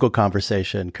musical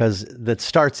conversation, because it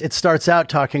starts out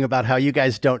talking about how you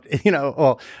guys don't,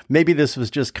 well, maybe this was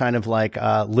just kind of like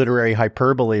literary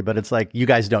hyperbole, but it's like you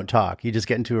guys don't talk. You just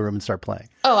get into a room and start playing.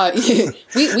 Oh,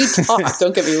 we talk.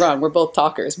 Don't get me wrong. We're both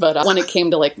talkers, but when it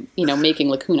came to making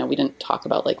Lacuna, we didn't talk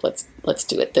about let's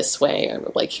do it this way,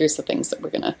 or like here's the things that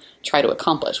we're gonna try to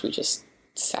accomplish. We just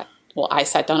sat. Well, I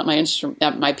sat down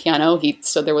at my piano. He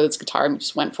stood there with his guitar, and we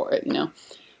just went for it.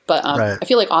 But right. I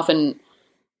feel like often,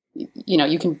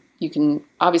 you can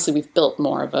obviously we've built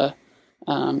more of a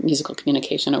musical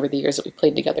communication over the years that we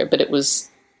played together, but it was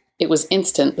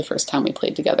instant the first time we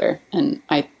played together. And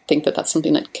I think that that's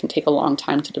something that can take a long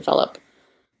time to develop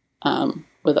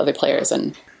with other players,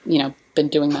 and, been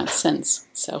doing that since.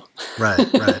 So.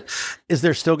 Right. Is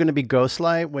there still going to be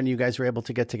Ghostlight when you guys are able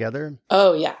to get together?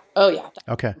 Oh yeah.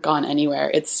 Okay. Gone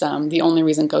anywhere. It's the only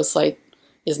reason Ghostlight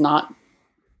is not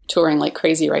touring like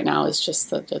crazy right now is just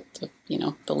the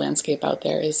the landscape out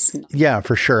there is. Yeah,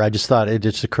 for sure. I just thought it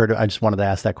just occurred. I just wanted to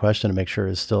ask that question to make sure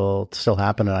it's still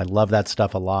happening. I love that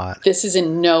stuff a lot. This is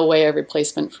in no way a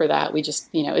replacement for that. We just,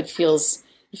 it feels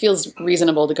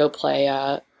reasonable to go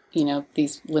play,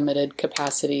 these limited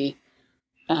capacity,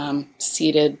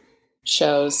 seated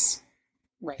shows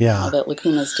now that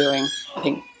Lacuna's doing. I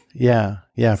think.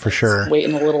 Yeah, for sure.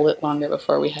 Waiting a little bit longer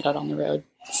before we head out on the road.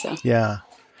 So. Yeah.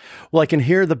 Well, I can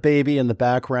hear the baby in the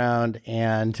background,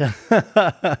 and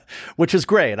which is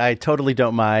great. I totally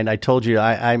don't mind. I told you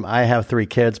I have 3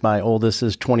 kids. My oldest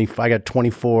is 20. I got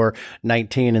 24,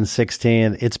 19, and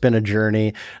 16. It's been a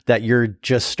journey that you're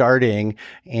just starting.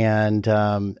 And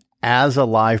as a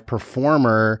live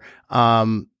performer,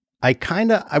 I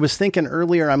was thinking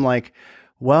earlier. I'm like,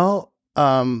 well.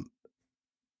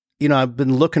 I've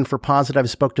been looking for positive. I've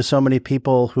spoke to so many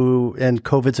people and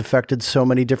COVID's affected so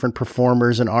many different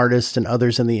performers and artists and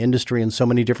others in the industry in so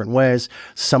many different ways,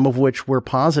 some of which were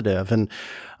positive. And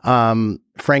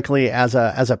frankly, as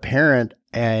a parent,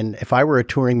 and if I were a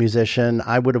touring musician,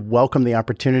 I would have welcomed the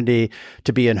opportunity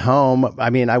to be at home. I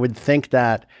mean, I would think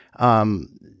that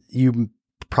you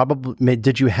probably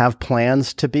did. You have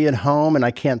plans to be at home, and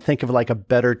I can't think of like a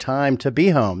better time to be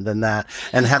home than that,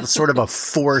 and have sort of a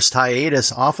forced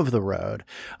hiatus off of the road.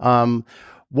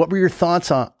 What were your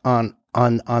thoughts on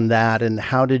that, and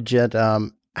how did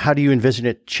you? How do you envision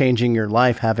it changing your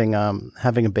life, having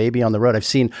a baby on the road? I've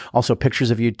seen also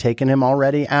pictures of you taking him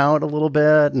already out a little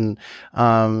bit, and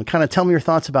kind of tell me your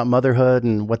thoughts about motherhood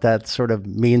and what that sort of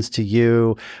means to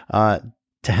you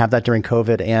to have that during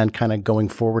COVID, and kind of going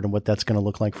forward, and what that's going to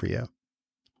look like for you.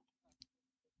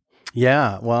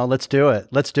 Yeah, well, let's do it.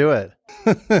 Let's do it.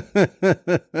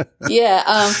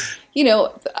 Yeah,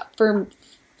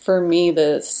 for me,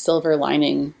 the silver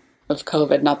lining of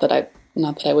COVID, not that I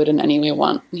would in any way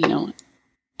want,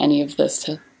 any of this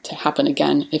to happen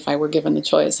again if I were given the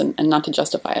choice, and not to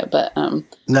justify it, but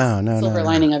silver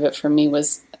lining of it for me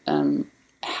was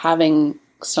having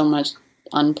so much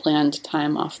unplanned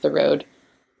time off the road.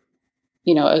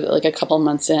 Like a couple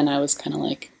months in, I was kind of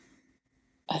like,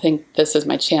 I think this is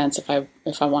my chance if I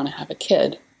want to have a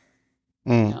kid.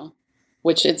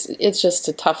 Which it's just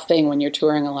a tough thing when you're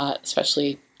touring a lot,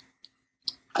 especially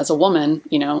as a woman.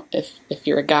 If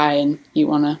you're a guy and you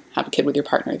want to have a kid with your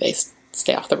partner, they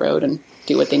stay off the road and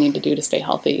do what they need to do to stay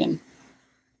healthy. And,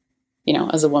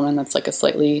 as a woman, that's like a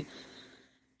slightly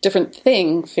different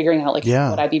thing, figuring out would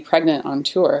I be pregnant on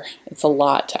tour? It's a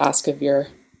lot to ask of your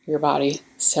body.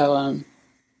 So,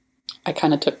 I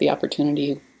kind of took the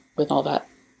opportunity with all that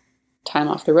time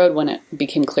off the road when it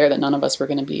became clear that none of us were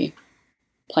going to be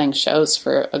playing shows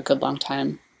for a good long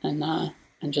time, and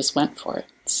just went for it.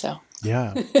 So.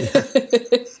 Yeah.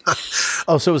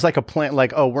 Oh, so it was like a plan,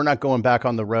 like, oh, we're not going back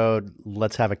on the road.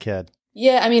 Let's have a kid.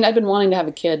 Yeah. I mean, I've been wanting to have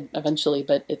a kid eventually,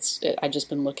 but I've just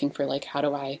been looking for like, how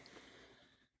do I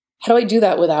do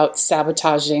that without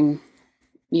sabotaging,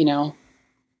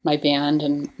 my band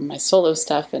and my solo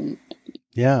stuff? And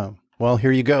yeah. Well,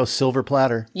 here you go. Silver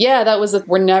platter. Yeah.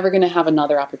 We're never going to have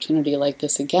another opportunity like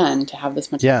this again, to have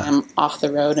this much time off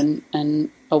the road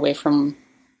and away from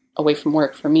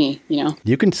work for me,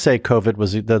 You can say COVID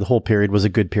was the whole period was a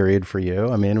good period for you.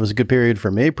 I mean, it was a good period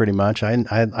for me, pretty much.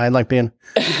 I like being.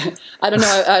 I don't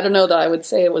know. I don't know that I would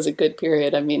say it was a good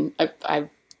period. I mean,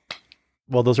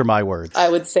 well, those are my words. I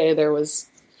would say it was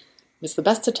the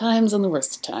best of times and the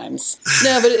worst of times.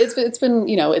 No, but it's been,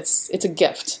 it's a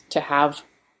gift to have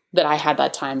that. I had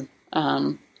that time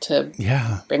to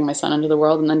bring my son into the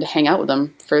world, and then to hang out with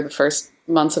him for the first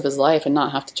months of his life and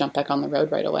not have to jump back on the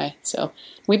road right away. So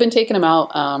we've been taking him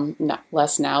out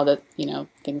less now that,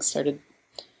 things started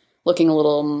looking a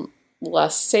little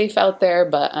less safe out there.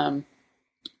 But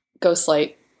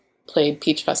Ghostlight played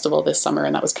Peach Festival this summer,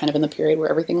 and that was kind of in the period where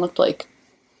everything looked like,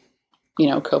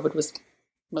 COVID was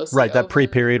mostly right. That over.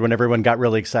 pre-period when everyone got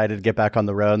really excited to get back on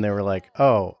the road, and they were like,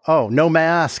 oh, no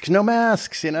masks,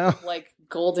 like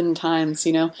golden times,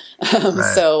 Right.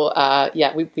 So,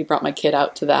 we brought my kid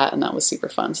out to that, and that was super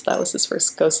fun. So that was his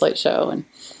first Ghostlight show. And,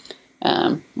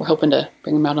 we're hoping to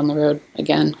bring him out on the road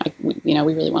again. We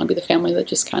really want to be the family that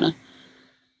just kind of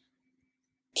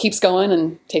keeps going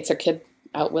and takes our kid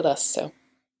out with us. So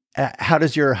how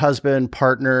does your husband,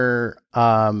 partner,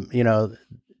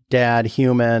 dad,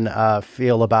 human,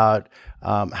 feel about,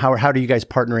 how do you guys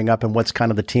partnering up, and what's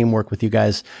kind of the teamwork with you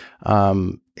guys,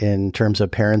 in terms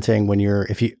of parenting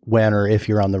if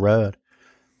you're on the road?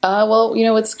 Well,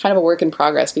 it's kind of a work in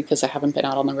progress because I haven't been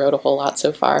out on the road a whole lot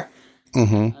so far.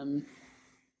 Mm-hmm.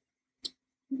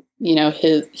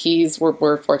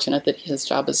 We're fortunate that his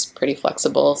job is pretty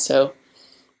flexible. So,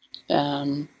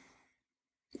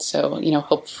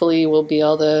 hopefully we'll be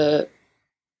able to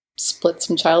split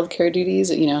some childcare duties.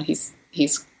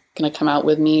 He's going to come out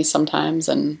with me sometimes,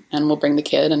 and we'll bring the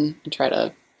kid and try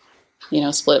to,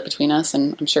 split it between us.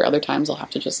 And I'm sure other times I'll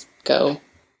have to just go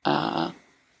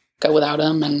without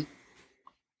him, and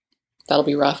that'll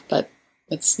be rough, but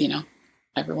it's,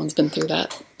 everyone's been through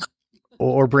that.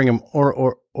 Or bring him,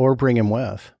 or bring him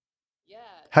with. Yeah.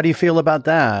 How do you feel about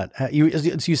that? You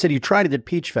said you tried it at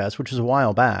Peach Fest, which was a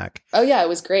while back. Oh yeah, it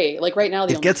was great. Like right now,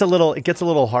 it gets a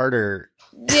little harder.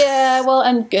 Yeah, well,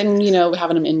 and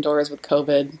having them indoors with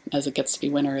COVID as it gets to be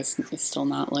winter is still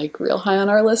not like real high on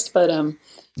our list, but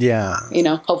yeah,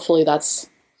 hopefully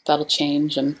that'll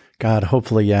change. And God,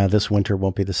 hopefully, this winter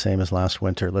won't be the same as last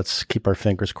winter. Let's keep our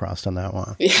fingers crossed on that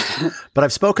one. Yeah. But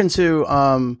I've spoken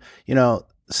to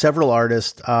several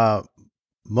artists,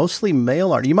 mostly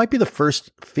male art. You might be the first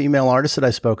female artist that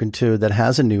I've spoken to that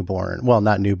has a newborn. Well,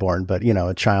 not newborn, but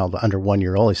a child under 1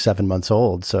 year old. He's 7 months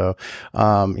old. So,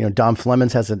 Dom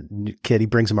Flemons has a kid. He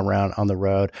brings him around on the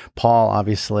road. Paul,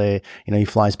 obviously, he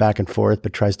flies back and forth,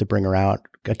 but tries to bring her out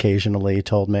occasionally, he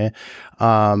told me.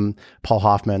 Paul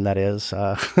Hoffman, that is.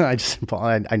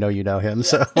 I know you know him,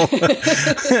 so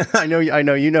I know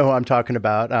you know who I'm talking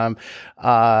about.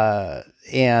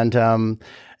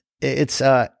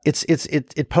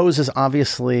 It poses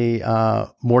obviously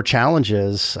more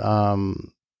challenges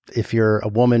if you're a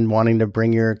woman wanting to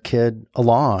bring your kid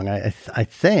along. I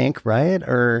think, right?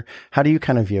 Or how do you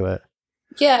kind of view it?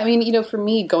 Yeah, I mean, for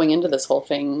me going into this whole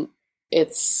thing,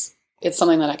 it's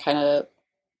something that I kind of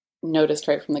noticed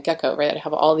right from the get-go, right? I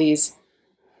have all these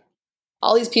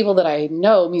people that I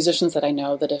know, musicians that I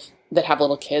know that have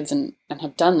little kids and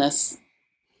have done this,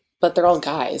 but they're all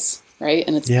guys, right?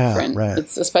 And it's different. Right.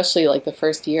 It's especially like the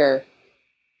first year.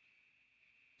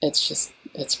 It's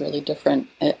really different.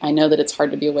 I know that it's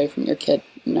hard to be away from your kid,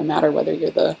 no matter whether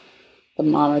you're the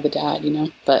mom or the dad,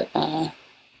 but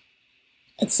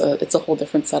it's a whole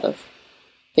different set of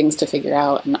things to figure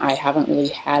out. And I haven't really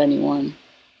had anyone,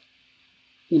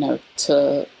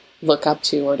 to look up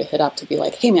to or to hit up to be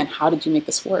like, hey man, how did you make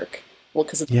this work? Well,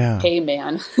 because it's hey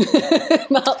man,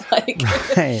 not like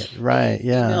right,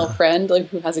 yeah, female friend like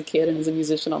who has a kid and is a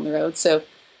musician on the road. So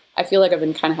I feel like I've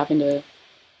been kind of having to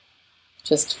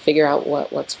just figure out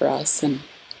what works for us, and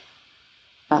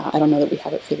I don't know that we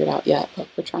have it figured out yet, but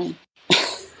we're trying.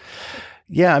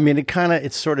 Yeah, I mean,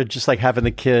 it's sort of just like having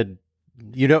the kid.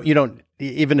 You don't.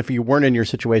 Even if you weren't in your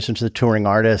situation as a touring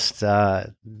artist,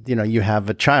 you have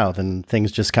a child and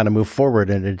things just kind of move forward,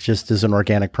 and it just is an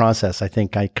organic process. I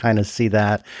think I kind of see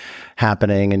that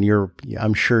happening, and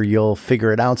I'm sure you'll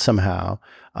figure it out somehow.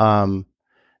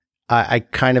 I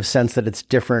kind of sense that it's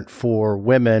different for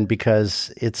women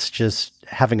because it's just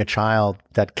having a child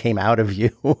that came out of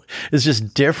you is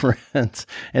just different.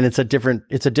 And it's a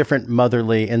different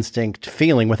motherly instinct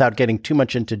feeling without getting too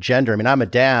much into gender. I mean, I'm a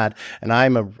dad and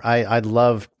I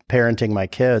love parenting my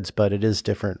kids, but it is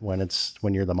different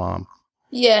when you're the mom.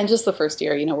 Yeah. And just the first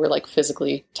year, we're like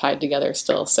physically tied together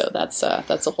still. So that's a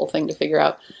whole thing to figure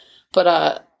out.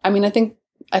 But, I mean, I think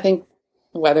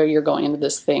whether you're going into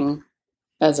this thing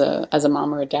as a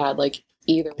mom or a dad, like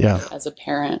either way, as a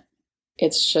parent,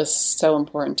 it's just so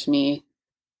important to me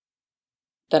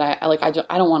that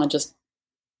I don't want to just,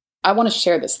 I want to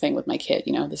share this thing with my kid.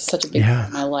 This is such a big part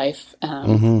of my life.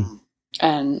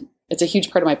 And it's a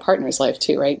huge part of my partner's life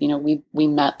too, right? We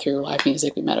met through live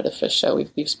music. We met at a Phish show.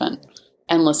 We've spent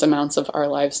endless amounts of our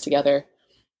lives together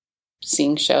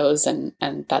seeing shows. And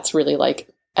that's really like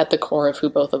at the core of who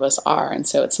both of us are. And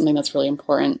so it's something that's really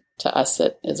important to us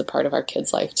that is a part of our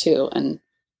kid's life too. And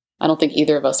I don't think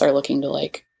either of us are looking to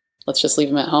like, let's just leave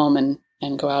him at home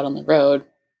and go out on the road.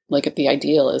 Like the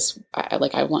ideal is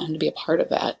I want him to be a part of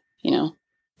that. You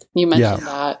mentioned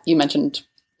that. You mentioned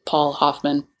Paul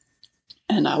Hoffman,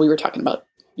 and we were talking about,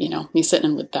 me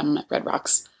sitting in with them at Red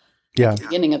Rocks at the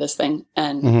beginning of this thing.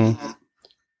 And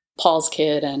Paul's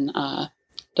kid and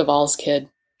Duvall's kid,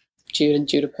 Jude and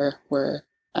Juniper, were,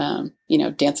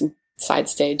 dancing side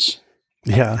stage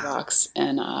at Red Rocks.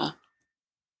 And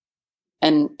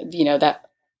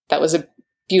that was a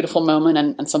beautiful moment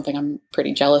and something I'm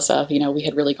pretty jealous of. We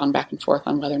had really gone back and forth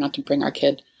on whether or not to bring our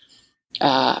kid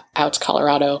out to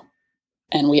Colorado,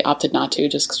 and we opted not to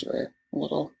just because we were a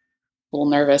little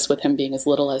nervous with him being as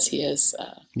little as he is.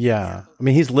 I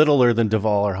mean, he's littler than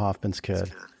Duvall or Hoffman's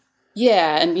kid.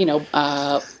 Yeah, and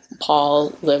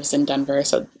Paul lives in Denver,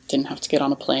 so didn't have to get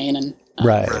on a plane, and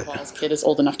Duvall's kid is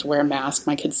old enough to wear a mask.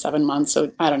 My kid's 7 months,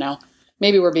 so I don't know.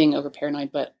 Maybe we're being over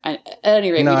paranoid, but at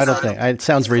any rate, no, I don't think it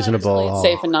sounds reasonable. It's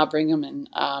safe and not bring him in.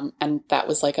 And that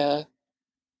was like a,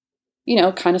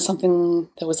 kind of something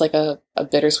that was like a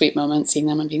bittersweet moment, seeing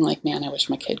them and being like, man, I wish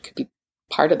my kid could be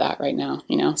part of that right now.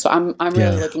 So I'm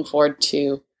really looking forward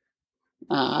to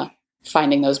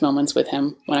finding those moments with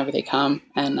him whenever they come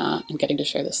and getting to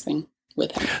share this thing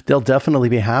with him. They'll definitely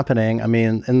be happening. I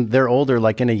mean, and they're older.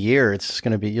 Like in a year, it's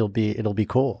going to be. It'll be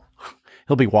cool.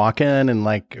 He'll be walking and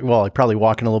probably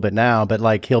walking a little bit now, but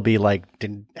like he'll be like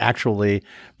actually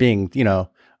being,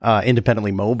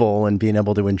 independently mobile and being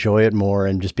able to enjoy it more,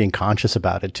 and just being conscious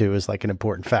about it too is like an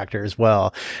important factor as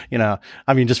well.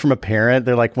 I mean, just from a parent,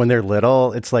 they're like, when they're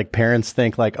little, it's like parents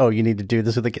think like, oh, you need to do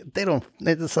this with the kid. They don't,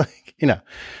 it's like,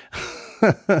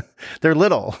 they're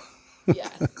little.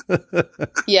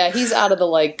 Yeah, he's out of the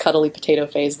like cuddly potato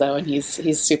phase though, and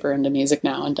he's super into music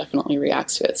now and definitely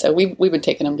reacts to it. So we've been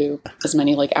taking him to as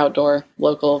many like outdoor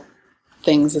local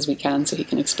things as we can so he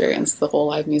can experience the whole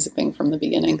live music thing from the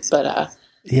beginning. But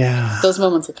Yeah. Those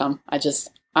moments will come.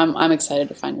 I'm excited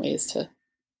to find ways to,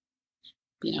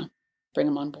 bring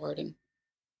them on board and,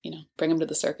 bring them to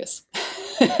the circus.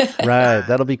 Right.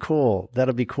 That'll be cool.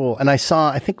 And I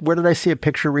think, where did I see a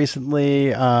picture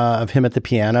recently of him at the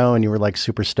piano, and you were like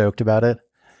super stoked about it?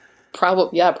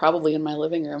 Probably in my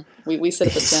living room. We sit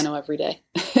at the piano every day.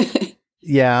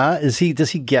 Yeah. Does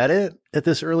he get it at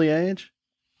this early age?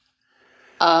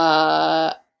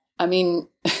 I mean,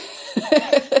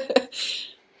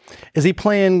 is he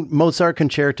playing Mozart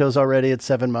concertos already at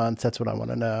 7 months? That's what I want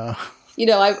to know.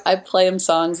 I play him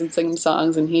songs and sing him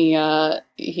songs, and he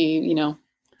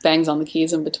bangs on the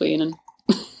keys in between, and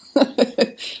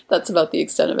that's about the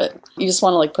extent of it. You just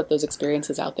want to like put those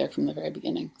experiences out there from the very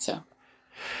beginning. So.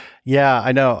 Yeah,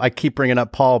 I know. I keep bringing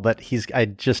up Paul, but I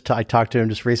talked to him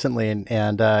just recently,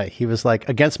 and he was like,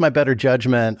 against my better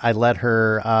judgment, I let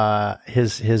her,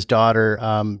 his daughter,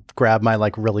 grab my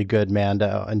like really good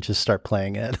Mando and just start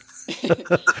playing it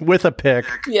with a pick.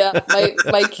 Yeah,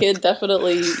 my kid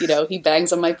definitely, he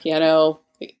bangs on my piano.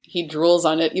 He drools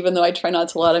on it, even though I try not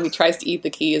to let him. He tries to eat the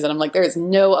keys, and I'm like, there is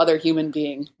no other human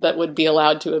being that would be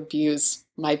allowed to abuse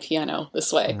my piano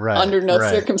this way, under no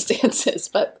circumstances.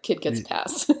 But kid gets a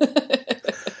pass.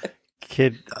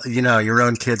 Kid, your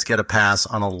own kids get a pass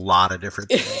on a lot of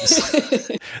different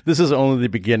things. This is only the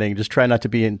beginning. Just try not to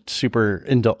be super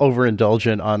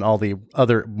overindulgent on all the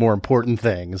other more important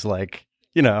things, like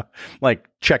like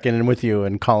checking in with you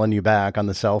and calling you back on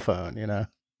the cell phone. And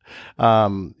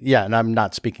I'm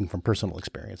not speaking from personal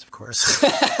experience, of course.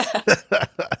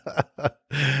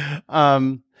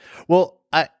 Well,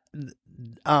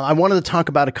 I wanted to talk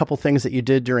about a couple things that you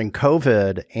did during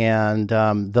COVID and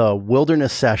the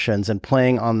wilderness sessions and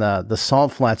playing on the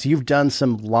salt flats. You've done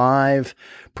some live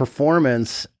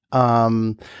performance,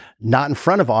 not in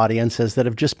front of audiences, that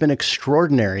have just been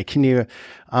extraordinary. Can you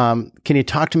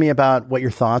talk to me about what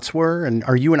your thoughts were? And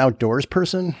are you an outdoors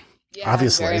person? Yeah,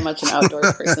 obviously. I'm very much an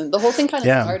outdoors person. The whole thing kind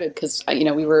of started because,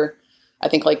 we were, I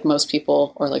think like most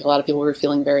people, or like a lot of people, were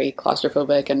feeling very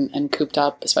claustrophobic and cooped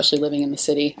up, especially living in the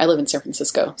city. I live in San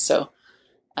Francisco. So.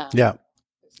 Yeah.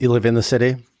 You live in the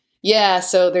city? Yeah.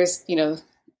 So there's,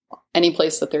 any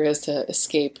place that there is to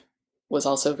escape was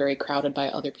also very crowded by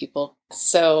other people.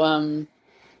 So,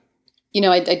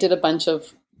 I did a bunch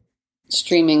of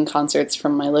streaming concerts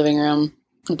from my living room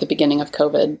at the beginning of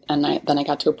COVID. And then I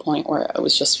got to a point where I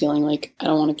was just feeling like, I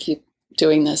don't want to keep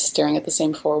doing this, staring at the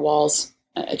same four walls.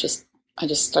 I just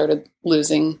started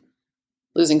losing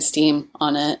steam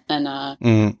on it. And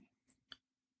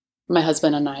my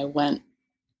husband and I went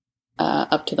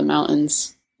up to the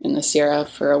mountains in the Sierra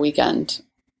for a weekend.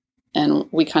 And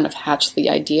we kind of hatched the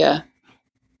idea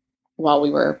while we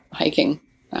were hiking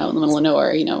out in the middle of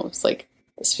nowhere. It was like,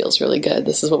 this feels really good.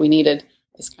 This is what we needed.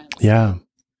 This kind of yeah.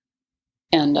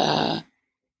 And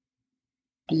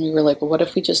we were like, well, what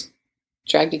if we just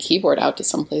dragged a keyboard out to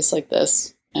some place like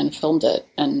this and filmed it?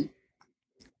 And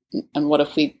what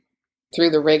if we threw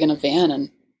the rig in a van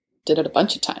and did it a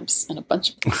bunch of times in a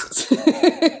bunch of places?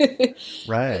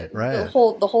 Right. The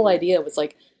whole idea was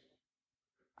like,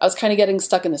 I was kind of getting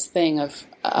stuck in this thing of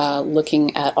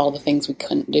looking at all the things we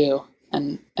couldn't do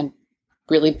and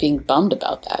really being bummed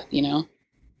about that,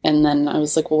 And then I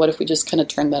was like, well, what if we just kind of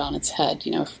turned that on its head?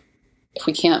 If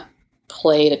we can't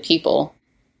play to people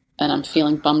and I'm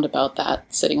feeling bummed about that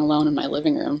sitting alone in my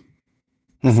living room,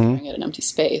 staring at an empty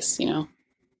space,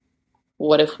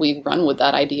 what if we run with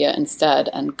that idea instead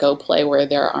and go play where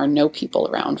there are no people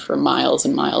around for miles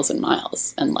and miles and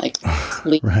miles and like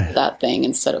lead that thing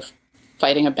instead of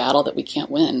fighting a battle that we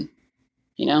can't win,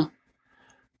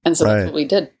 And so that's what we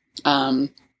did.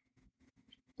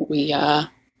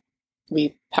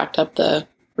 We packed up the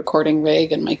recording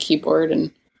rig and my keyboard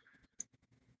and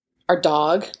our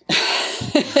dog.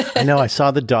 I know. I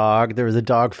saw the dog. There was a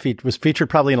dog was featured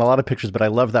probably in a lot of pictures, but I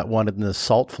love that one in the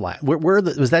salt flat.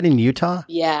 Was that in Utah?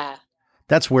 Yeah.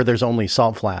 That's where there's only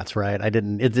salt flats, right? It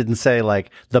didn't say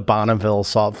like the Bonneville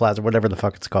salt flats or whatever the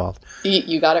fuck it's called.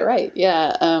 You got it right.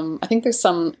 Yeah. I think there's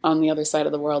some on the other side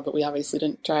of the world, but we obviously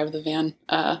didn't drive the van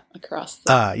across.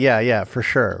 Yeah, for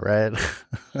sure. Right.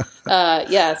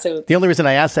 Yeah. So the only reason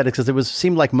I asked that is because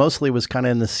seemed like mostly was kind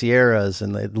of in the Sierras,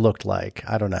 and it looked like,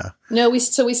 I don't know. No,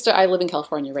 I live in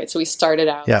California, right? So we started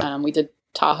out, we did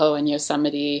Tahoe and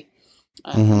Yosemite.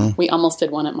 We almost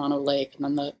did one at Mono Lake, and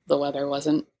then the weather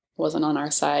wasn't on our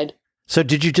side. So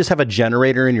did you just have a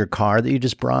generator in your car that you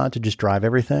just brought to just drive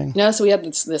everything? No, so we had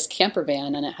this camper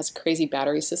van, and it has a crazy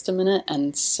battery system in it.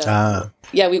 And so,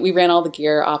 we ran all the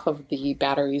gear off of the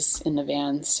batteries in the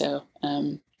van. So,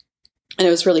 and it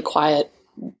was really quiet.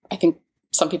 I think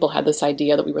some people had this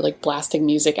idea that we were like blasting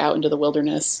music out into the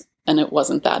wilderness and it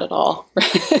wasn't that at all.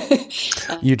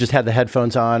 You just had the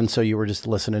headphones on, so you were just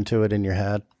listening to it in your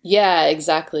head? Yeah,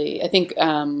 exactly. I think,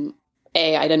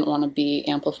 I didn't want to be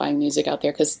amplifying music out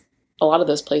there because a lot of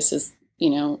those places,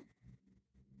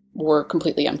 were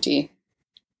completely empty.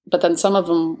 But then some of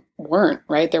them weren't,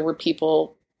 right? There were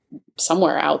people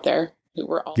somewhere out there who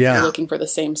were also looking for the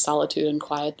same solitude and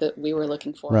quiet that we were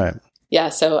looking for. Right. Yeah.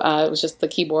 So it was just the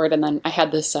keyboard. And then I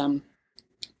had this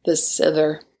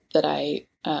zither that I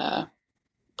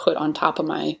put on top of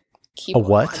my keyboard. A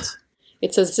what?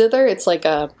 It's a zither. It's like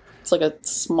a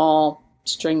small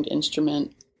stringed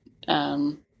instrument.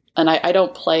 And I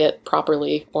don't play it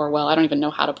properly or well. I don't even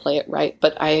know how to play it right.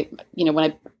 But when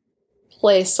I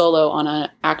play solo on an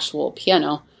actual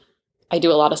piano, I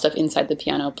do a lot of stuff inside the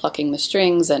piano, plucking the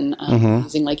strings and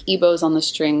using like ebows on the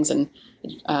strings and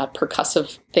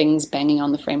percussive things banging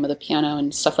on the frame of the piano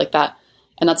and stuff like that.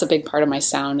 And that's a big part of my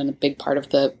sound and a big part of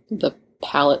the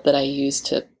palette that I use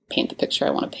to paint the picture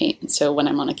I want to paint. And so when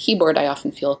I'm on a keyboard, I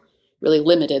often feel really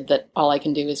limited that all I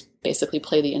can do is basically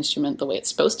play the instrument the way it's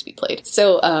supposed to be played.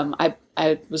 So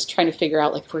I was trying to figure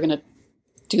out, like, if we're going to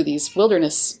do these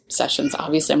wilderness sessions,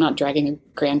 obviously I'm not dragging a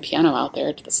grand piano out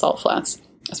there to the Salt Flats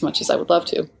as much as I would love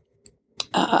to.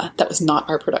 That was not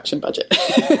our production budget. So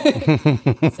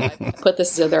I put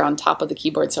this zither on top of the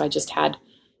keyboard. So I just had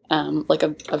like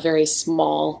a very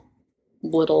small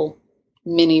little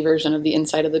mini version of the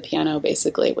inside of the piano,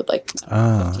 basically, with like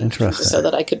 15 interesting, so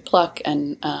that I could pluck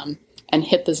and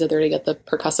hit the zither to get the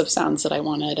percussive sounds that I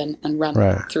wanted and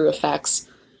run through effects.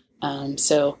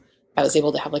 So I was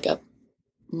able to have like a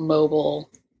mobile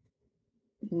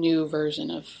new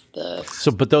version of the...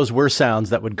 So, but those were sounds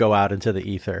that would go out into the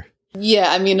ether. Yeah.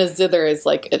 I mean, a zither is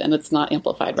like, and it's not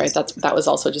amplified, right? That was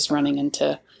also just running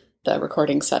into the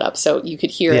recording setup. So you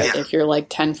could hear it if you're like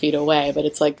 10 feet away, but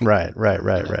it's like right.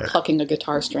 plucking a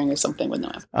guitar string or something with no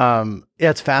amp.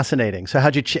 Yeah, it's fascinating. So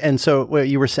how'd you, and so what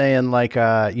you were saying, like,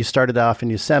 you started off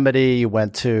in Yosemite, you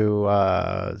went to,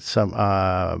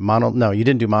 you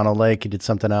didn't do Mono Lake, you did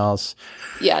something else.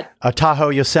 Yeah. Tahoe,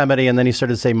 Yosemite, and then you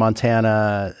started to say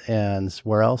Montana, and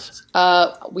where else?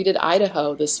 We did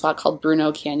Idaho, this spot called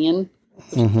Bruneau Canyon.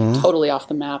 Totally off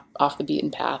the map, off the beaten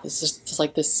path. It's just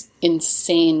like this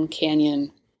insane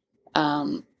canyon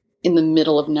in the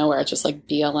middle of nowhere. It's just like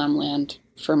BLM land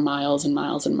for miles and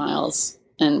miles and miles.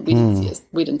 And we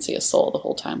didn't see a soul the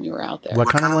whole time we were out there. What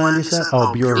kind of land you said?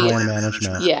 Oh, Bureau of Land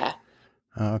Management. Yeah.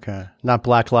 Oh, okay. Not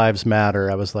Black Lives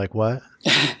Matter. I was like, what?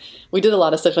 We did a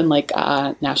lot of stuff in like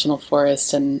National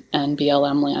Forest and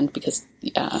BLM land because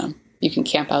you can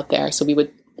camp out there. So we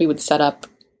would set up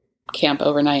camp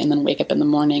overnight and then wake up in the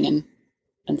morning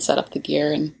and set up the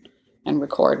gear and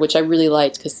record, which I really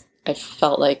liked because I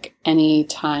felt like any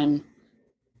time,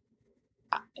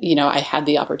 I had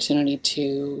the opportunity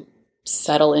to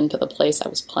settle into the place I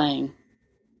was playing,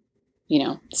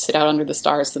 sit out under the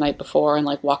stars the night before and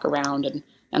like walk around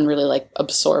and really like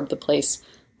absorb the place,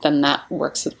 then that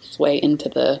works its way into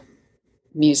the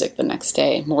music the next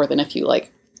day more than if you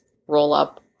like roll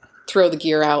up, throw the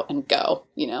gear out and go,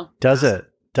 Does it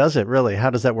really? How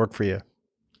does that work for you?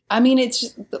 I mean, it's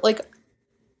just like,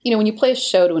 when you play a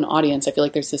show to an audience, I feel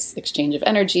like there's this exchange of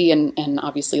energy and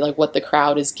obviously like what the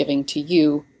crowd is giving to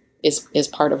you is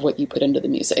part of what you put into the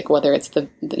music, whether it's the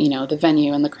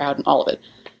venue and the crowd and all of it.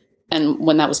 And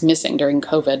when that was missing during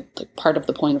COVID, like part of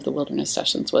the point of the wilderness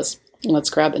sessions was let's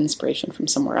grab inspiration from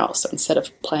somewhere else. So instead of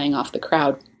playing off the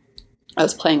crowd, I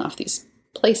was playing off these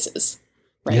places,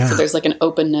 right? Yeah. So there's like an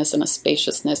openness and a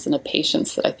spaciousness and a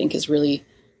patience that I think is really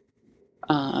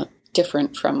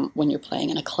different from when you're playing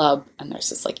in a club and there's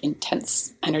this like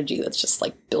intense energy that's just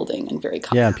like building and very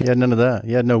confident. Yeah, you had none of that.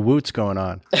 You had no woots going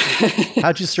on.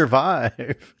 How'd you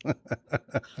survive?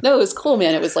 No, it was cool,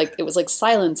 man. It was like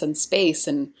silence and space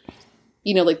and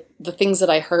like the things that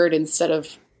I heard instead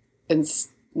of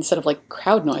like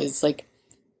crowd noise, like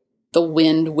the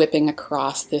wind whipping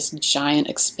across this giant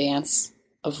expanse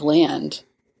of land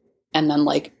and then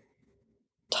like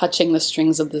touching the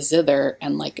strings of the zither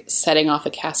and like setting off a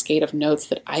cascade of notes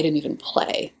that I didn't even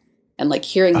play and like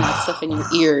hearing that stuff in your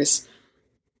ears,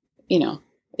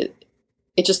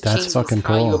 it just changes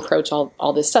how you approach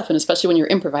all this stuff. And especially when you're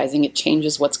improvising, it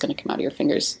changes what's going to come out of your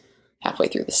fingers halfway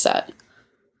through the set.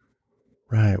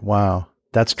 Right. Wow.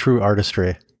 That's true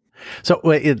artistry. So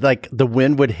like the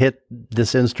wind would hit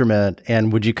this instrument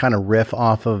and would you kind of riff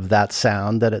off of that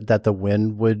sound that the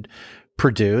wind would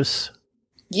produce?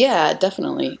 Yeah,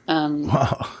 definitely.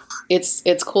 Wow.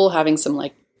 It's cool having some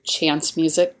like chance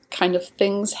music kind of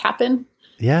things happen.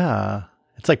 Yeah.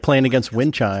 It's like playing against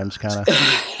wind chimes kind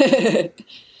of.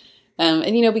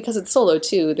 And because it's solo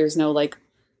too, there's no like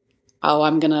oh,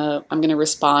 I'm gonna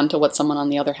respond to what someone on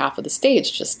the other half of the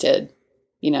stage just did,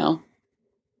 you know?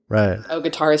 Right. Oh,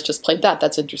 guitarist just played that.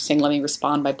 That's interesting. Let me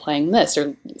respond by playing this,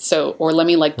 or let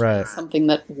me play something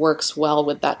that works well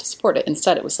with that to support it.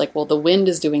 Instead, it was like, well, the wind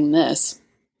is doing this.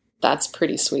 That's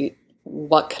pretty sweet.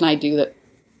 What can I do that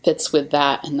fits with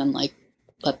that? And then like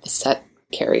let the set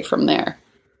carry from there.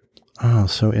 Oh,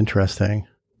 so interesting.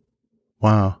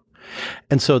 Wow.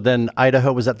 And so then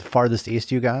Idaho, was that the farthest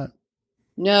east you got?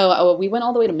 No, we went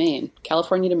all the way to Maine,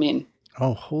 California to Maine.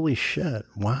 Oh, holy shit.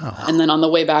 Wow. And then on the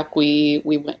way back, we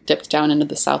dipped down into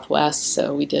the Southwest.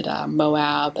 So we did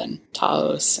Moab and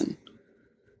Taos. And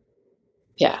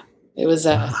yeah, it's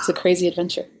a crazy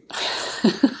adventure.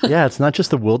 Yeah, it's not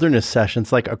just the wilderness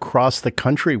sessions, like across the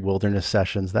country wilderness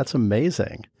sessions. That's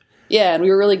amazing. Yeah, and we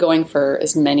were really going for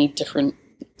as many different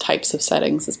types of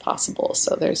settings as possible.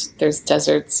 So there's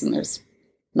deserts and there's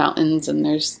mountains and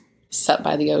there's set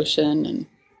by the ocean and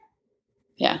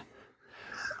yeah.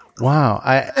 Wow.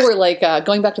 People were like,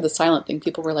 going back to the silent thing,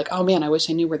 people were like, oh man, I wish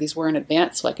I knew where these were in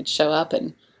advance so I could show up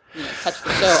and catch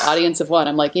the show. Audience of one.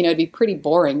 I'm like, it'd be pretty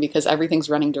boring because everything's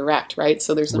running direct, right?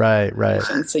 So there's no right.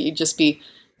 So you'd just be,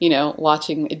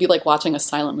 watching, it'd be like watching a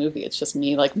silent movie. It's just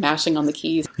me like mashing on the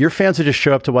keys. Your fans would just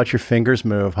show up to watch your fingers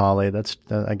move, Holly. That's,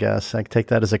 I guess, I take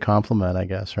that as a compliment, I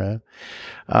guess, right?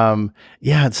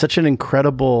 Yeah, it's such an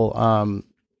incredible,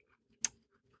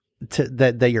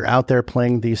 that you're out there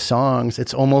playing these songs.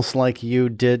 It's almost like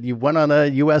you went on a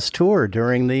US tour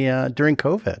during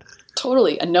COVID.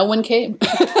 Totally. And no one came.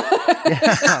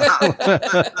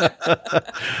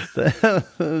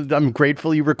 I'm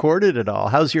grateful you recorded it all.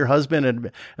 How's your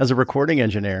husband as a recording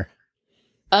engineer?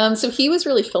 So he was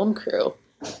really film crew.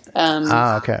 Okay.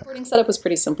 The recording setup was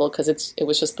pretty simple because it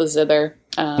was just the zither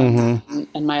and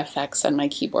my effects and my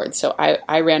keyboard. So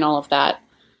I ran all of that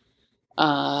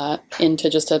into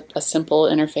just a simple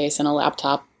interface and a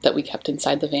laptop that we kept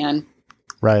inside the van.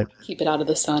 Right. Keep it out of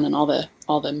the sun and all the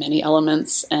many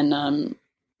elements. And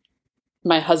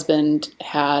my husband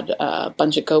had a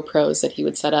bunch of GoPros that he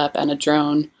would set up and a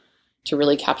drone to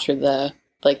really capture the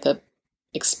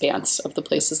expanse of the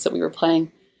places that we were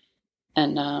playing.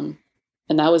 And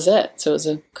that was it. So it was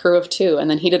a crew of 2.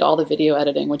 And then he did all the video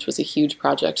editing, which was a huge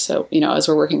project. So, as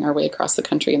we're working our way across the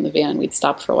country in the van, we'd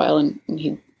stop for a while and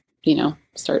he'd,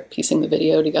 start piecing the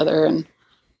video together. And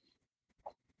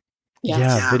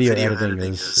video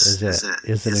editing is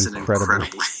an incredibly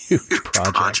huge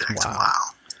project. Wow.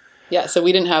 Yeah, so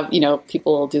we didn't have,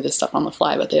 people do this stuff on the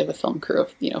fly, but they have a film crew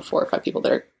of, 4 or 5 people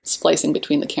that are splicing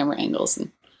between the camera angles,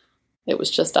 and it was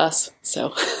just us.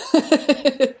 So,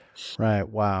 right.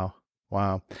 Wow.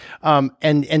 And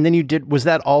then was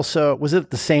it at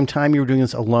the same time you were doing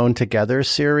this Alone Together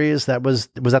series? Was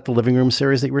that the living room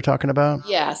series that you were talking about?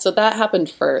 Yeah. So that happened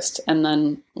first. And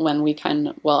then when we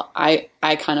I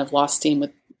kind of lost steam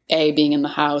with A, being in the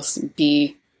house,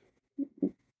 B,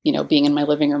 being in my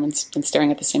living room and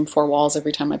staring at the same 4 walls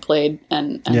every time I played.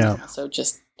 And also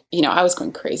just, I was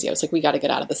going crazy. I was like, we got to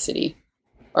get out of the city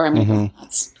or I'm going to go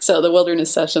nuts. So the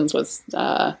wilderness sessions was,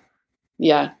 I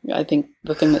think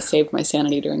the thing that saved my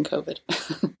sanity during COVID.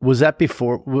 Was that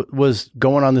was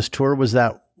going on this tour? Was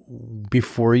that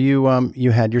before you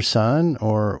had your son,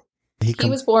 or he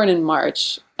was born in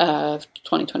March of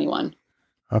 2021.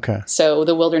 Okay. So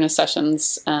the wilderness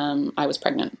sessions, I was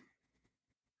pregnant.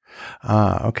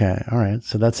 Okay. All right.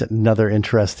 So that's another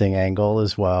interesting angle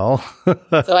as well.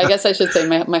 So I guess I should say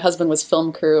my husband was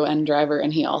film crew and driver,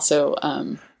 and he also,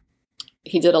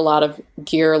 he did a lot of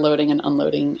gear loading and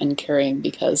unloading and carrying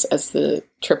because as the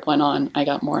trip went on, I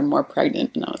got more and more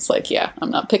pregnant. And I was like, yeah,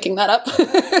 I'm not picking that up.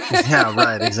 Yeah,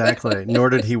 right. Exactly. Nor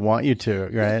did he want you to,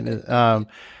 right?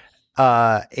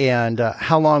 And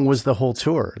how long was the whole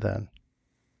tour then?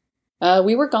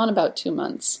 We were gone about 2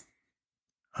 months.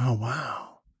 Oh,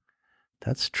 wow.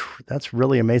 That's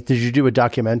really amazing. Did you do a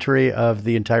documentary of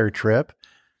the entire trip?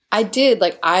 I did.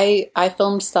 I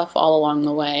filmed stuff all along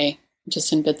the way,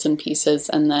 just in bits and pieces.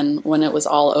 And then when it was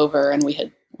all over and we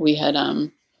had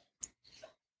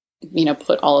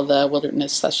put all of the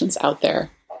wilderness sessions out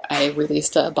there, I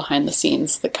released a behind the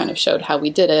scenes that kind of showed how we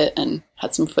did it and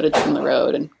had some footage from the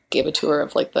road and gave a tour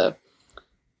of the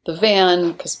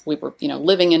van because we were,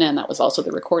 living in it. And that was also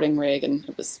the recording rig and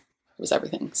it was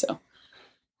everything. So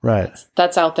right.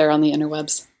 That's out there on the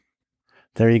interwebs.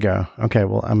 There you go. Okay.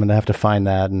 Well, I'm going to have to find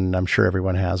that, and I'm sure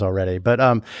everyone has already. But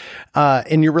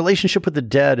in your relationship with the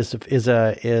Dead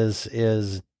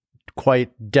is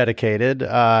quite dedicated,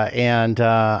 and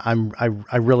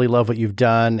I really love what you've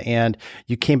done. And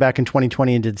you came back in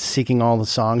 2020 and did Seeking All the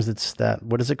Songs.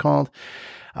 What is it called?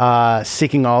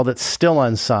 Seeking All That's Still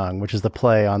Unsung, which is the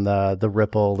play on the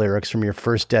Ripple lyrics from your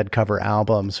first Dead cover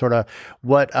album. Sort of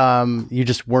what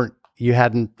you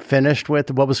hadn't finished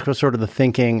with? What was sort of the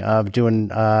thinking of doing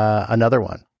another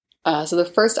one? So the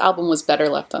first album was Better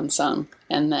Left Unsung,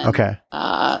 and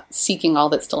then Seeking All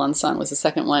That's Still Unsung was the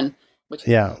second one, which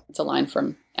it's a line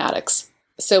from Addicts.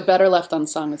 So Better Left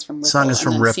Unsung is from Ripple. Song is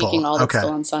from Ripple. Seeking All That's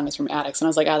Still Unsung is from Addicts. And I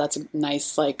was like, that's a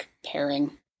nice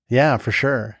pairing. Yeah, for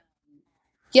sure.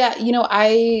 Yeah,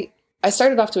 I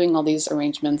started off doing all these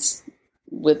arrangements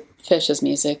with Phish as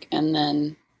music, and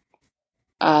then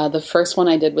the first one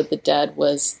I did with the Dead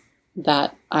was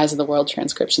that Eyes of the World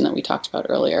transcription that we talked about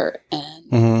earlier,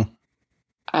 and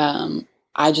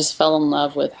I just fell in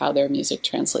love with how their music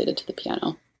translated to the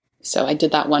piano. So I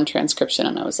did that one transcription,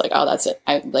 and I was like, oh, that's it.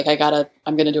 I'm going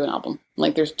to do an album.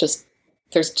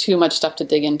 There's too much stuff to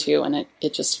dig into, and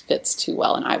it just fits too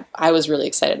well. And I was really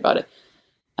excited about it.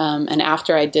 And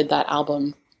after I did that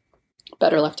album,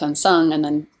 Better Left Unsung, and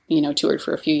then, toured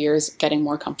for a few years, getting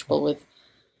more comfortable with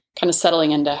kind of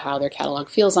settling into how their catalog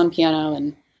feels on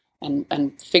piano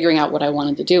and figuring out what I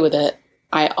wanted to do with it,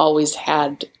 I always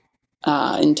had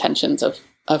intentions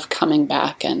of coming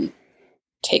back and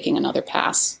taking another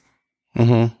pass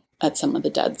at some of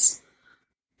the Dead's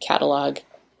catalog.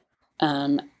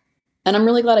 And I'm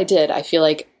really glad I did. I feel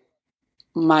like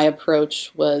my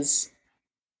approach was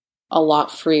a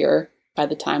lot freer by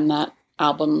the time that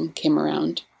album came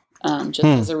around,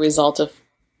 as a result of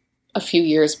a few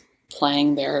years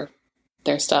playing their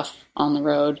stuff on the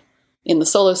road in the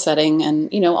solo setting.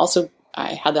 And, also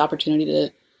I had the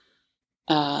opportunity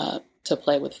to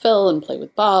play with Phil and play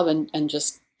with Bob and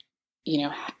just,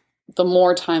 the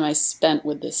more time I spent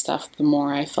with this stuff, the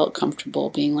more I felt comfortable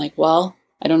being like, well,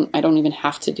 I don't even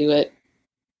have to do it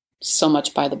so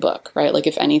much by the book, right? Like,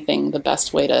 if anything, the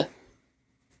best way to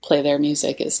play their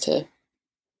music is to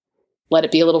let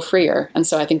it be a little freer. And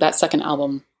so I think that second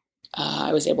album,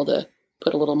 I was able to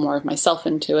put a little more of myself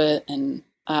into it. And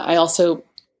I also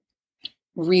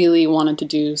really wanted to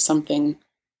do something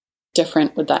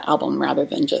different with that album rather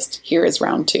than just here is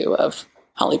round 2 of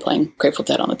Holly playing Grateful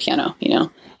Dead on the piano,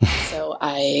 So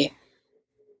I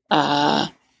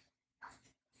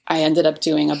ended up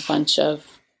doing a bunch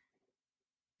of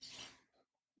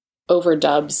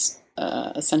overdubs,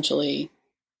 essentially,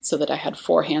 so that I had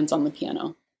 4 hands on the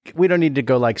piano. We don't need to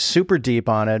go super deep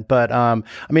on it, but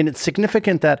it's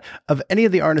significant that of any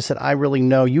of the artists that I really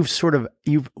know, you've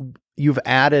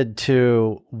added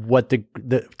to what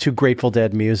to Grateful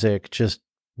Dead music just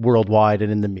worldwide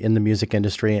and in the music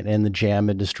industry and in the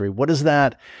jam industry. What is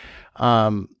that?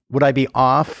 Would I be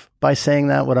off by saying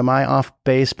that? Am I off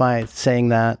base by saying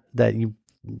that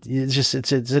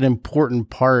it's an important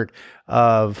part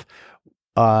of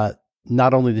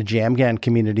not only the jam band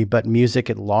community, but music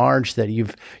at large, that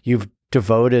you've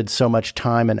devoted so much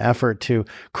time and effort to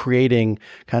creating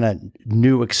kind of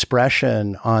new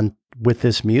expression with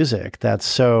this music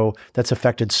that's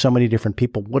affected so many different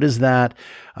people. What does that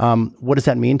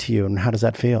mean to you, and how does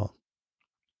that feel?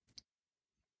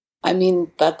 I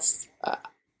mean, that's,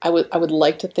 I would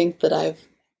like to think that I've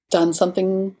done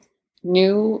something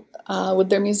new with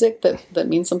their music that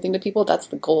means something to people. That's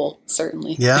the goal,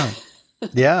 certainly. Yeah.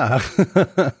 Yeah.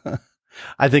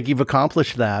 I think you've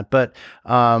accomplished that, but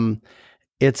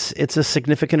it's a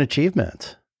significant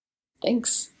achievement.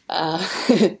 Thanks.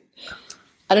 I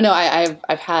don't know.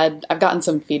 I've gotten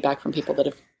some feedback from people that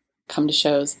have come to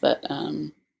shows that,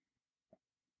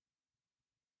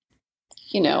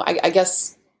 I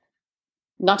guess,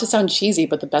 not to sound cheesy,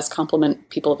 but the best compliment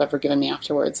people have ever given me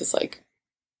afterwards is like,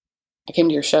 I came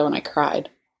to your show and I cried.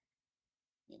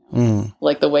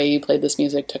 Like, the way you played this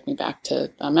music took me back to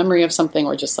a memory of something,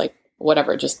 or just like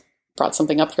whatever, just brought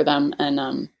something up for them.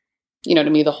 And, to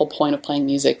me, the whole point of playing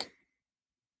music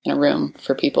in a room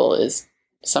for people is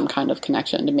some kind of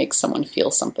connection to make someone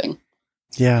feel something.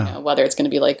 Yeah. Whether it's going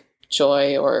to be like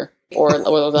joy or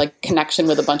like connection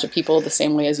with a bunch of people, the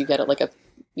same way as you get at like a,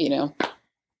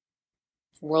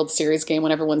 World Series game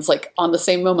when everyone's like on the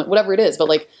same moment, whatever it is. But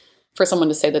like, for someone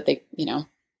to say that they,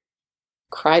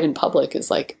 cried in public is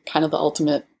like kind of the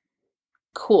ultimate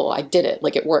cool. I did it.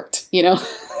 Like, it worked, we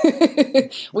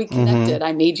connected.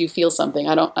 I made you feel something.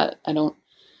 I don't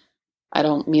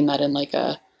mean that in like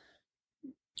a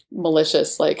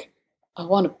malicious, like, I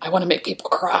want to make people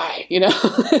cry, Yeah.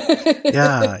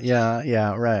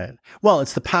 Right. Well,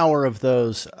 it's the power of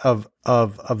those, of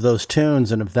those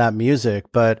tunes and of that music.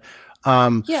 But,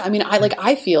 yeah, I mean,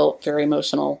 I feel very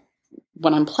emotional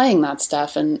when I'm playing that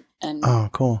stuff, and oh,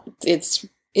 cool. It's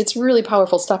really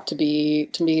powerful stuff to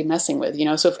be messing with,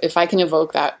 So if I can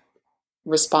evoke that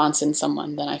response in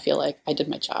someone, then I feel like I did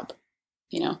my job.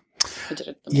 I did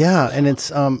it. Yeah. And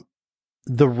it's,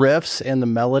 the riffs and the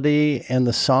melody and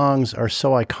the songs are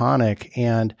so iconic,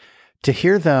 and to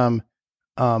hear them,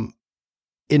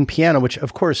 in piano, which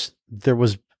of course there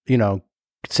was,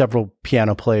 several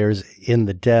piano players in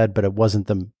the Dead, but it wasn't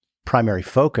the primary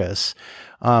focus.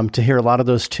 To hear a lot of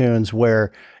those tunes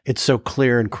where it's so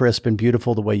clear and crisp and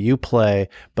beautiful the way you play,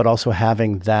 but also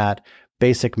having that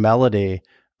basic melody,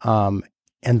 and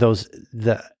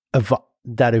that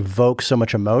evoke so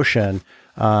much emotion,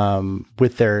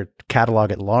 with their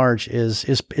catalog at large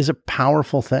is a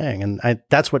powerful thing. And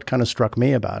that's what kind of struck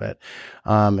me about it.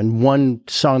 And one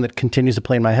song that continues to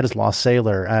play in my head is Lost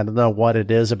Sailor. I don't know what it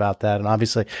is about that. And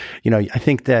obviously, I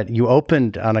think that you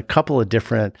opened on a couple of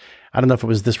different, I don't know if it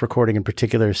was this recording in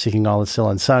particular, Seeking All That's Still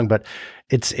Unsung, but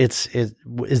is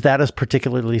that a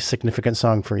particularly significant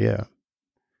song for you?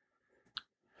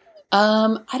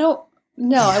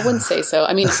 No, I wouldn't say so.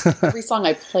 I mean, every song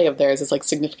I play of theirs is like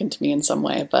significant to me in some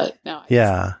way, but no.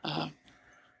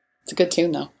 It's a good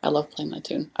tune though. I love playing that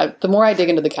tune. The more I dig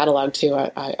into the catalog too,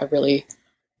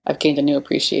 I've gained a new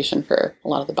appreciation for a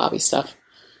lot of the Bobby stuff.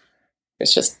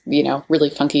 It's just, really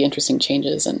funky, interesting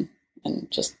changes and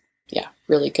just,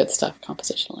 really good stuff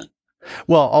compositionally.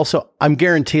 Well, also I'm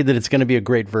guaranteed that it's going to be a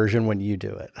great version when you do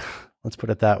it. Let's put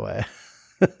it that way.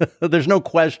 There's no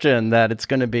question that it's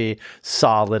going to be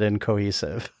solid and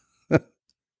cohesive.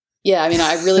 Yeah, I mean,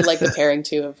 I really like the pairing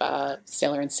too of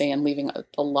Sailor and Sand, leaving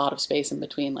a lot of space in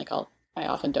between. Like I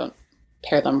often don't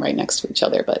pair them right next to each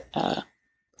other, but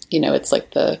it's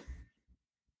like the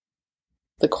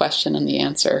question and the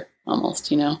answer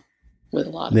almost, with a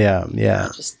lot of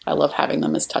I love having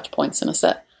them as touch points in a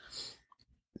set.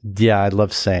 Yeah, I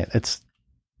love Saint.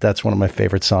 That's one of my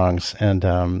favorite songs, and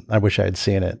I wish I had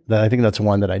seen it. I think that's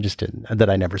one that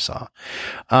I never saw.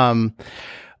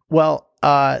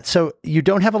 So you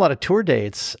don't have a lot of tour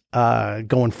dates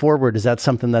going forward. Is that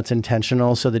something that's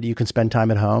intentional so that you can spend time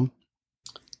at home?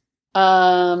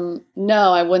 No,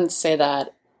 I wouldn't say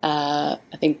that. I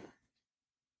think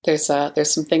there's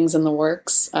some things in the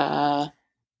works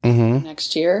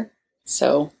next year,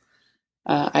 so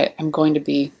I'm going to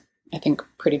be, I think,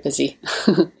 pretty busy.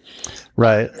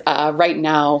 Right. Right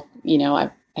now, I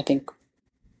think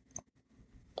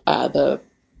the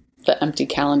empty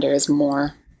calendar is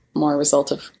more a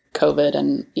result of COVID,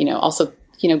 and also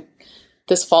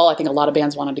this fall I think a lot of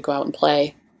bands wanted to go out and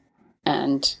play,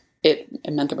 and it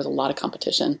meant there was a lot of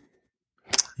competition.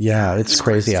 Yeah, it's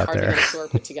crazy out there. To get a tour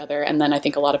put together, and then I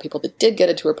think a lot of people that did get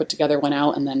a tour put together went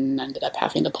out and then ended up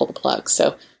having to pull the plug.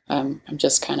 So I'm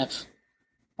just kind of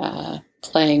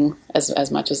playing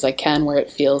as much as I can where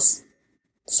it feels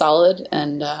solid,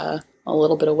 and a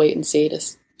little bit of wait and see to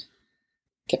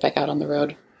get back out on the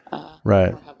road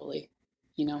right more heavily.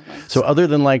 So other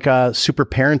than like super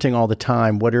parenting all the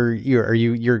time, what are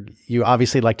you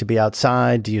obviously like to be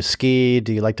outside? Do you ski?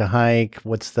 Do you like to hike?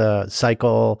 What's the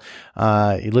cycle?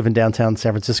 You live in downtown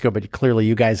San Francisco, but clearly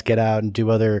you guys get out and do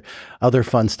other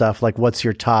fun stuff. Like what's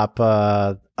your top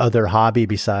other hobby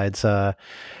besides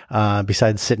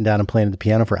sitting down and playing the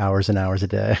piano for hours and hours a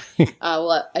day?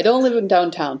 Well, I don't live in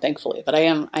downtown, thankfully, but I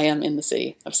am in the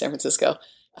city of San Francisco.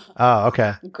 Oh,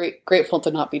 okay. Grateful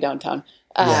to not be downtown.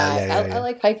 Yeah. I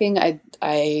like hiking. I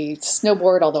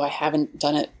snowboard, although I haven't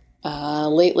done it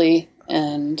lately.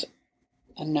 And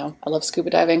I don't know, I love scuba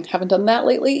diving. Haven't done that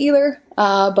lately either.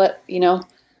 But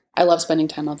I love spending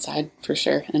time outside for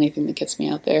sure. Anything that gets me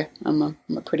out there. I'm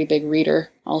a pretty big reader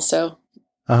also.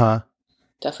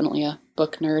 Definitely a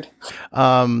book nerd.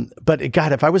 But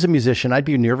God, if I was a musician, I'd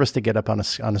be nervous to get up on a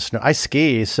snow. I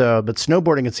ski, but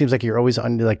snowboarding, it seems like you're always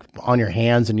on your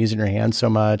hands and using your hands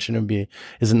so much, and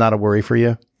is it not a worry for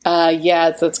you? Yeah,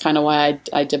 that's kind of why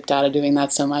I dipped out of doing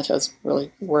that so much. I was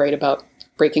really worried about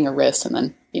breaking a wrist, and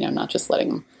then not just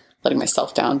letting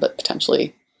myself down, but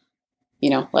potentially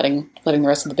letting the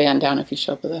rest of the band down if you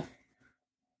show up with a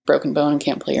broken bone and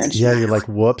can't play your instrument. Yeah, you're like,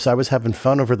 whoops, I was having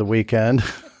fun over the weekend.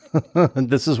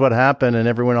 This is what happened, and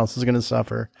everyone else is going to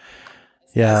suffer.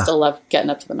 Yeah. I still love getting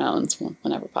up to the mountains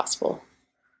whenever possible.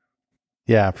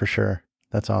 Yeah, for sure.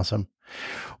 That's awesome.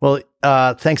 Well,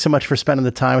 thanks so much for spending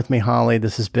the time with me, Holly.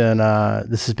 This has been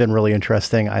really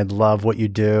interesting. I love what you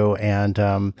do,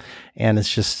 and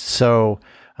it's just so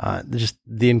just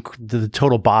the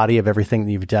total body of everything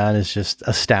that you've done is just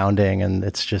astounding, and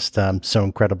it's just so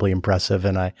incredibly impressive.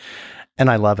 And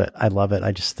I love it.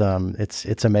 I just,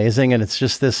 it's amazing. And it's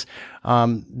just this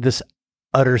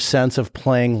utter sense of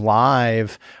playing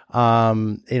live.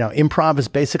 Improv is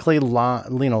basically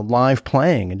live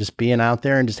playing and just being out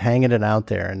there and just hanging it out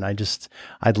there. And I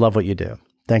love what you do.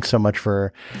 Thanks so much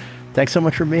for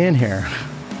being here.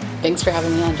 Thanks for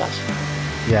having me on, Josh.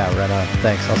 Yeah, right on.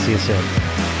 Thanks. I'll see you soon.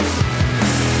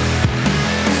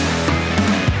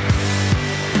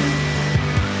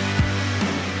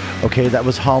 Okay, that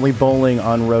was Holly Bowling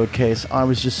on Roadcase. I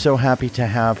was just so happy to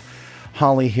have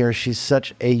Holly here. She's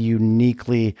such a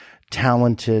uniquely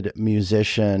talented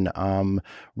musician.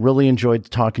 Really enjoyed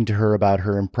talking to her about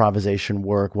her improvisation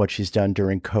work, what she's done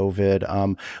during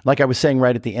COVID. Like I was saying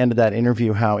right at the end of that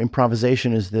interview, how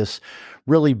improvisation is this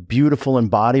really beautiful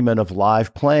embodiment of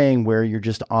live playing where you're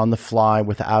just on the fly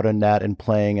without a net and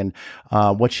playing. And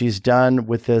what she's done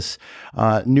with this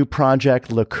new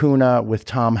project, Lacuna, with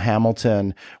Tom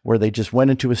Hamilton, where they just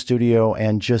went into a studio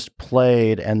and just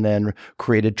played and then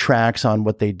created tracks on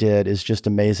what they did, is just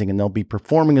amazing. And they'll be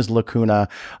performing as Lacuna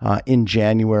in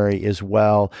January as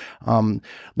well.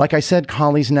 Like I said,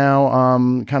 Holly's now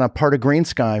kind of part of Green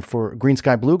Sky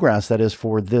Bluegrass, that is,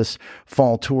 for this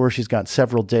fall tour. She's got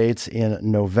several dates in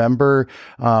November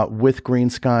with Green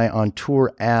Sky on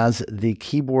tour as the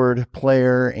keyboard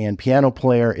player and piano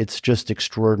player. It's just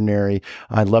extraordinary.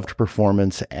 I loved her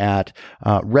performance at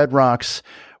Red Rocks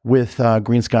with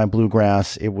Green Sky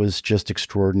Bluegrass. It was just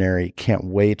extraordinary. Can't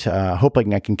wait.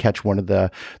 Hoping I can catch one of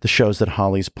the shows that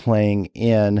Holly's playing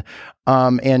in.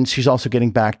 And she's also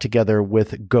getting back together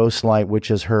with Ghostlight,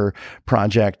 which is her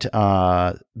project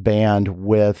band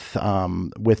with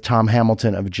Tom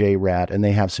Hamilton of J-Rat, and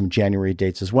they have some January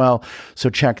dates as well. So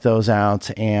check those out.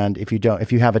 And if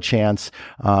you have a chance,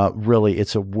 really,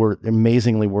 it's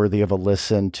amazingly worthy of a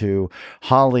listen to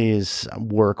Holly's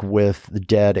work with the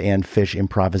Dead and Fish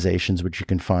improvisations, which you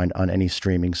can find on any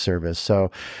streaming service. So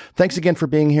thanks again for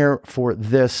being here for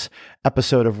this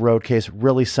episode of Roadcase.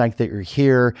 Really psyched that you're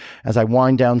here as I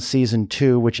wind down season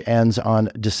 2, which ends on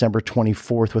December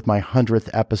 24th with my 100th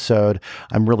episode.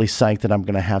 I'm really psyched that I'm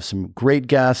going to have some great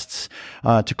guests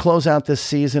to close out this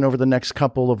season over the next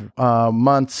couple of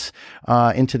months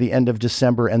into the end of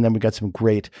December. And then we got some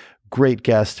great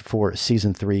guest for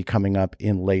season 3 coming up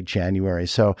in late January.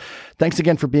 So thanks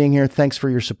again for being here. Thanks for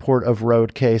your support of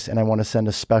Roadcase. And I want to send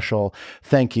a special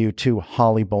thank you to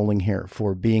Holly Bowling here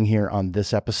for being here on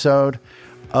this episode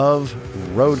of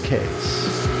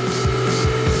Roadcase.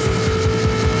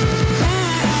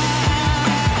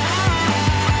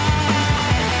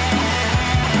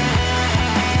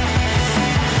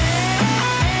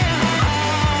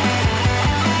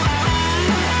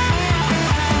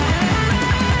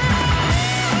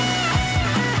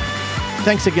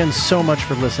 Thanks again so much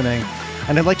for listening.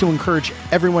 And I'd like to encourage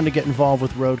everyone to get involved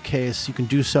with Roadcase. You can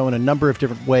do so in a number of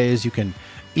different ways. You can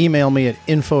email me at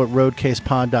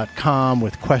info@roadcasepod.com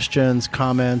with questions,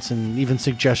 comments, and even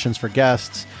suggestions for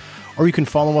guests. Or you can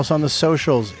follow us on the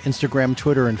socials, Instagram,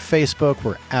 Twitter, and Facebook.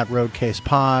 We're at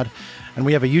RoadcasePod. And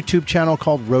we have a YouTube channel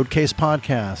called Roadcase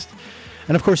Podcast.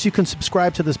 And of course, you can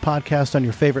subscribe to this podcast on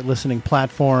your favorite listening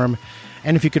platform.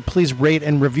 And if you could please rate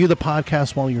and review the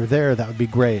podcast while you're there, that would be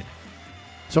great.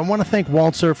 So I want to thank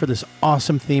Walzer for this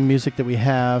awesome theme music that we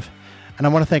have. And I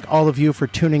want to thank all of you for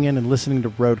tuning in and listening to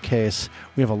Roadcase.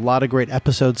 We have a lot of great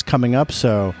episodes coming up,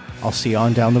 so I'll see you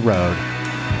on down the road.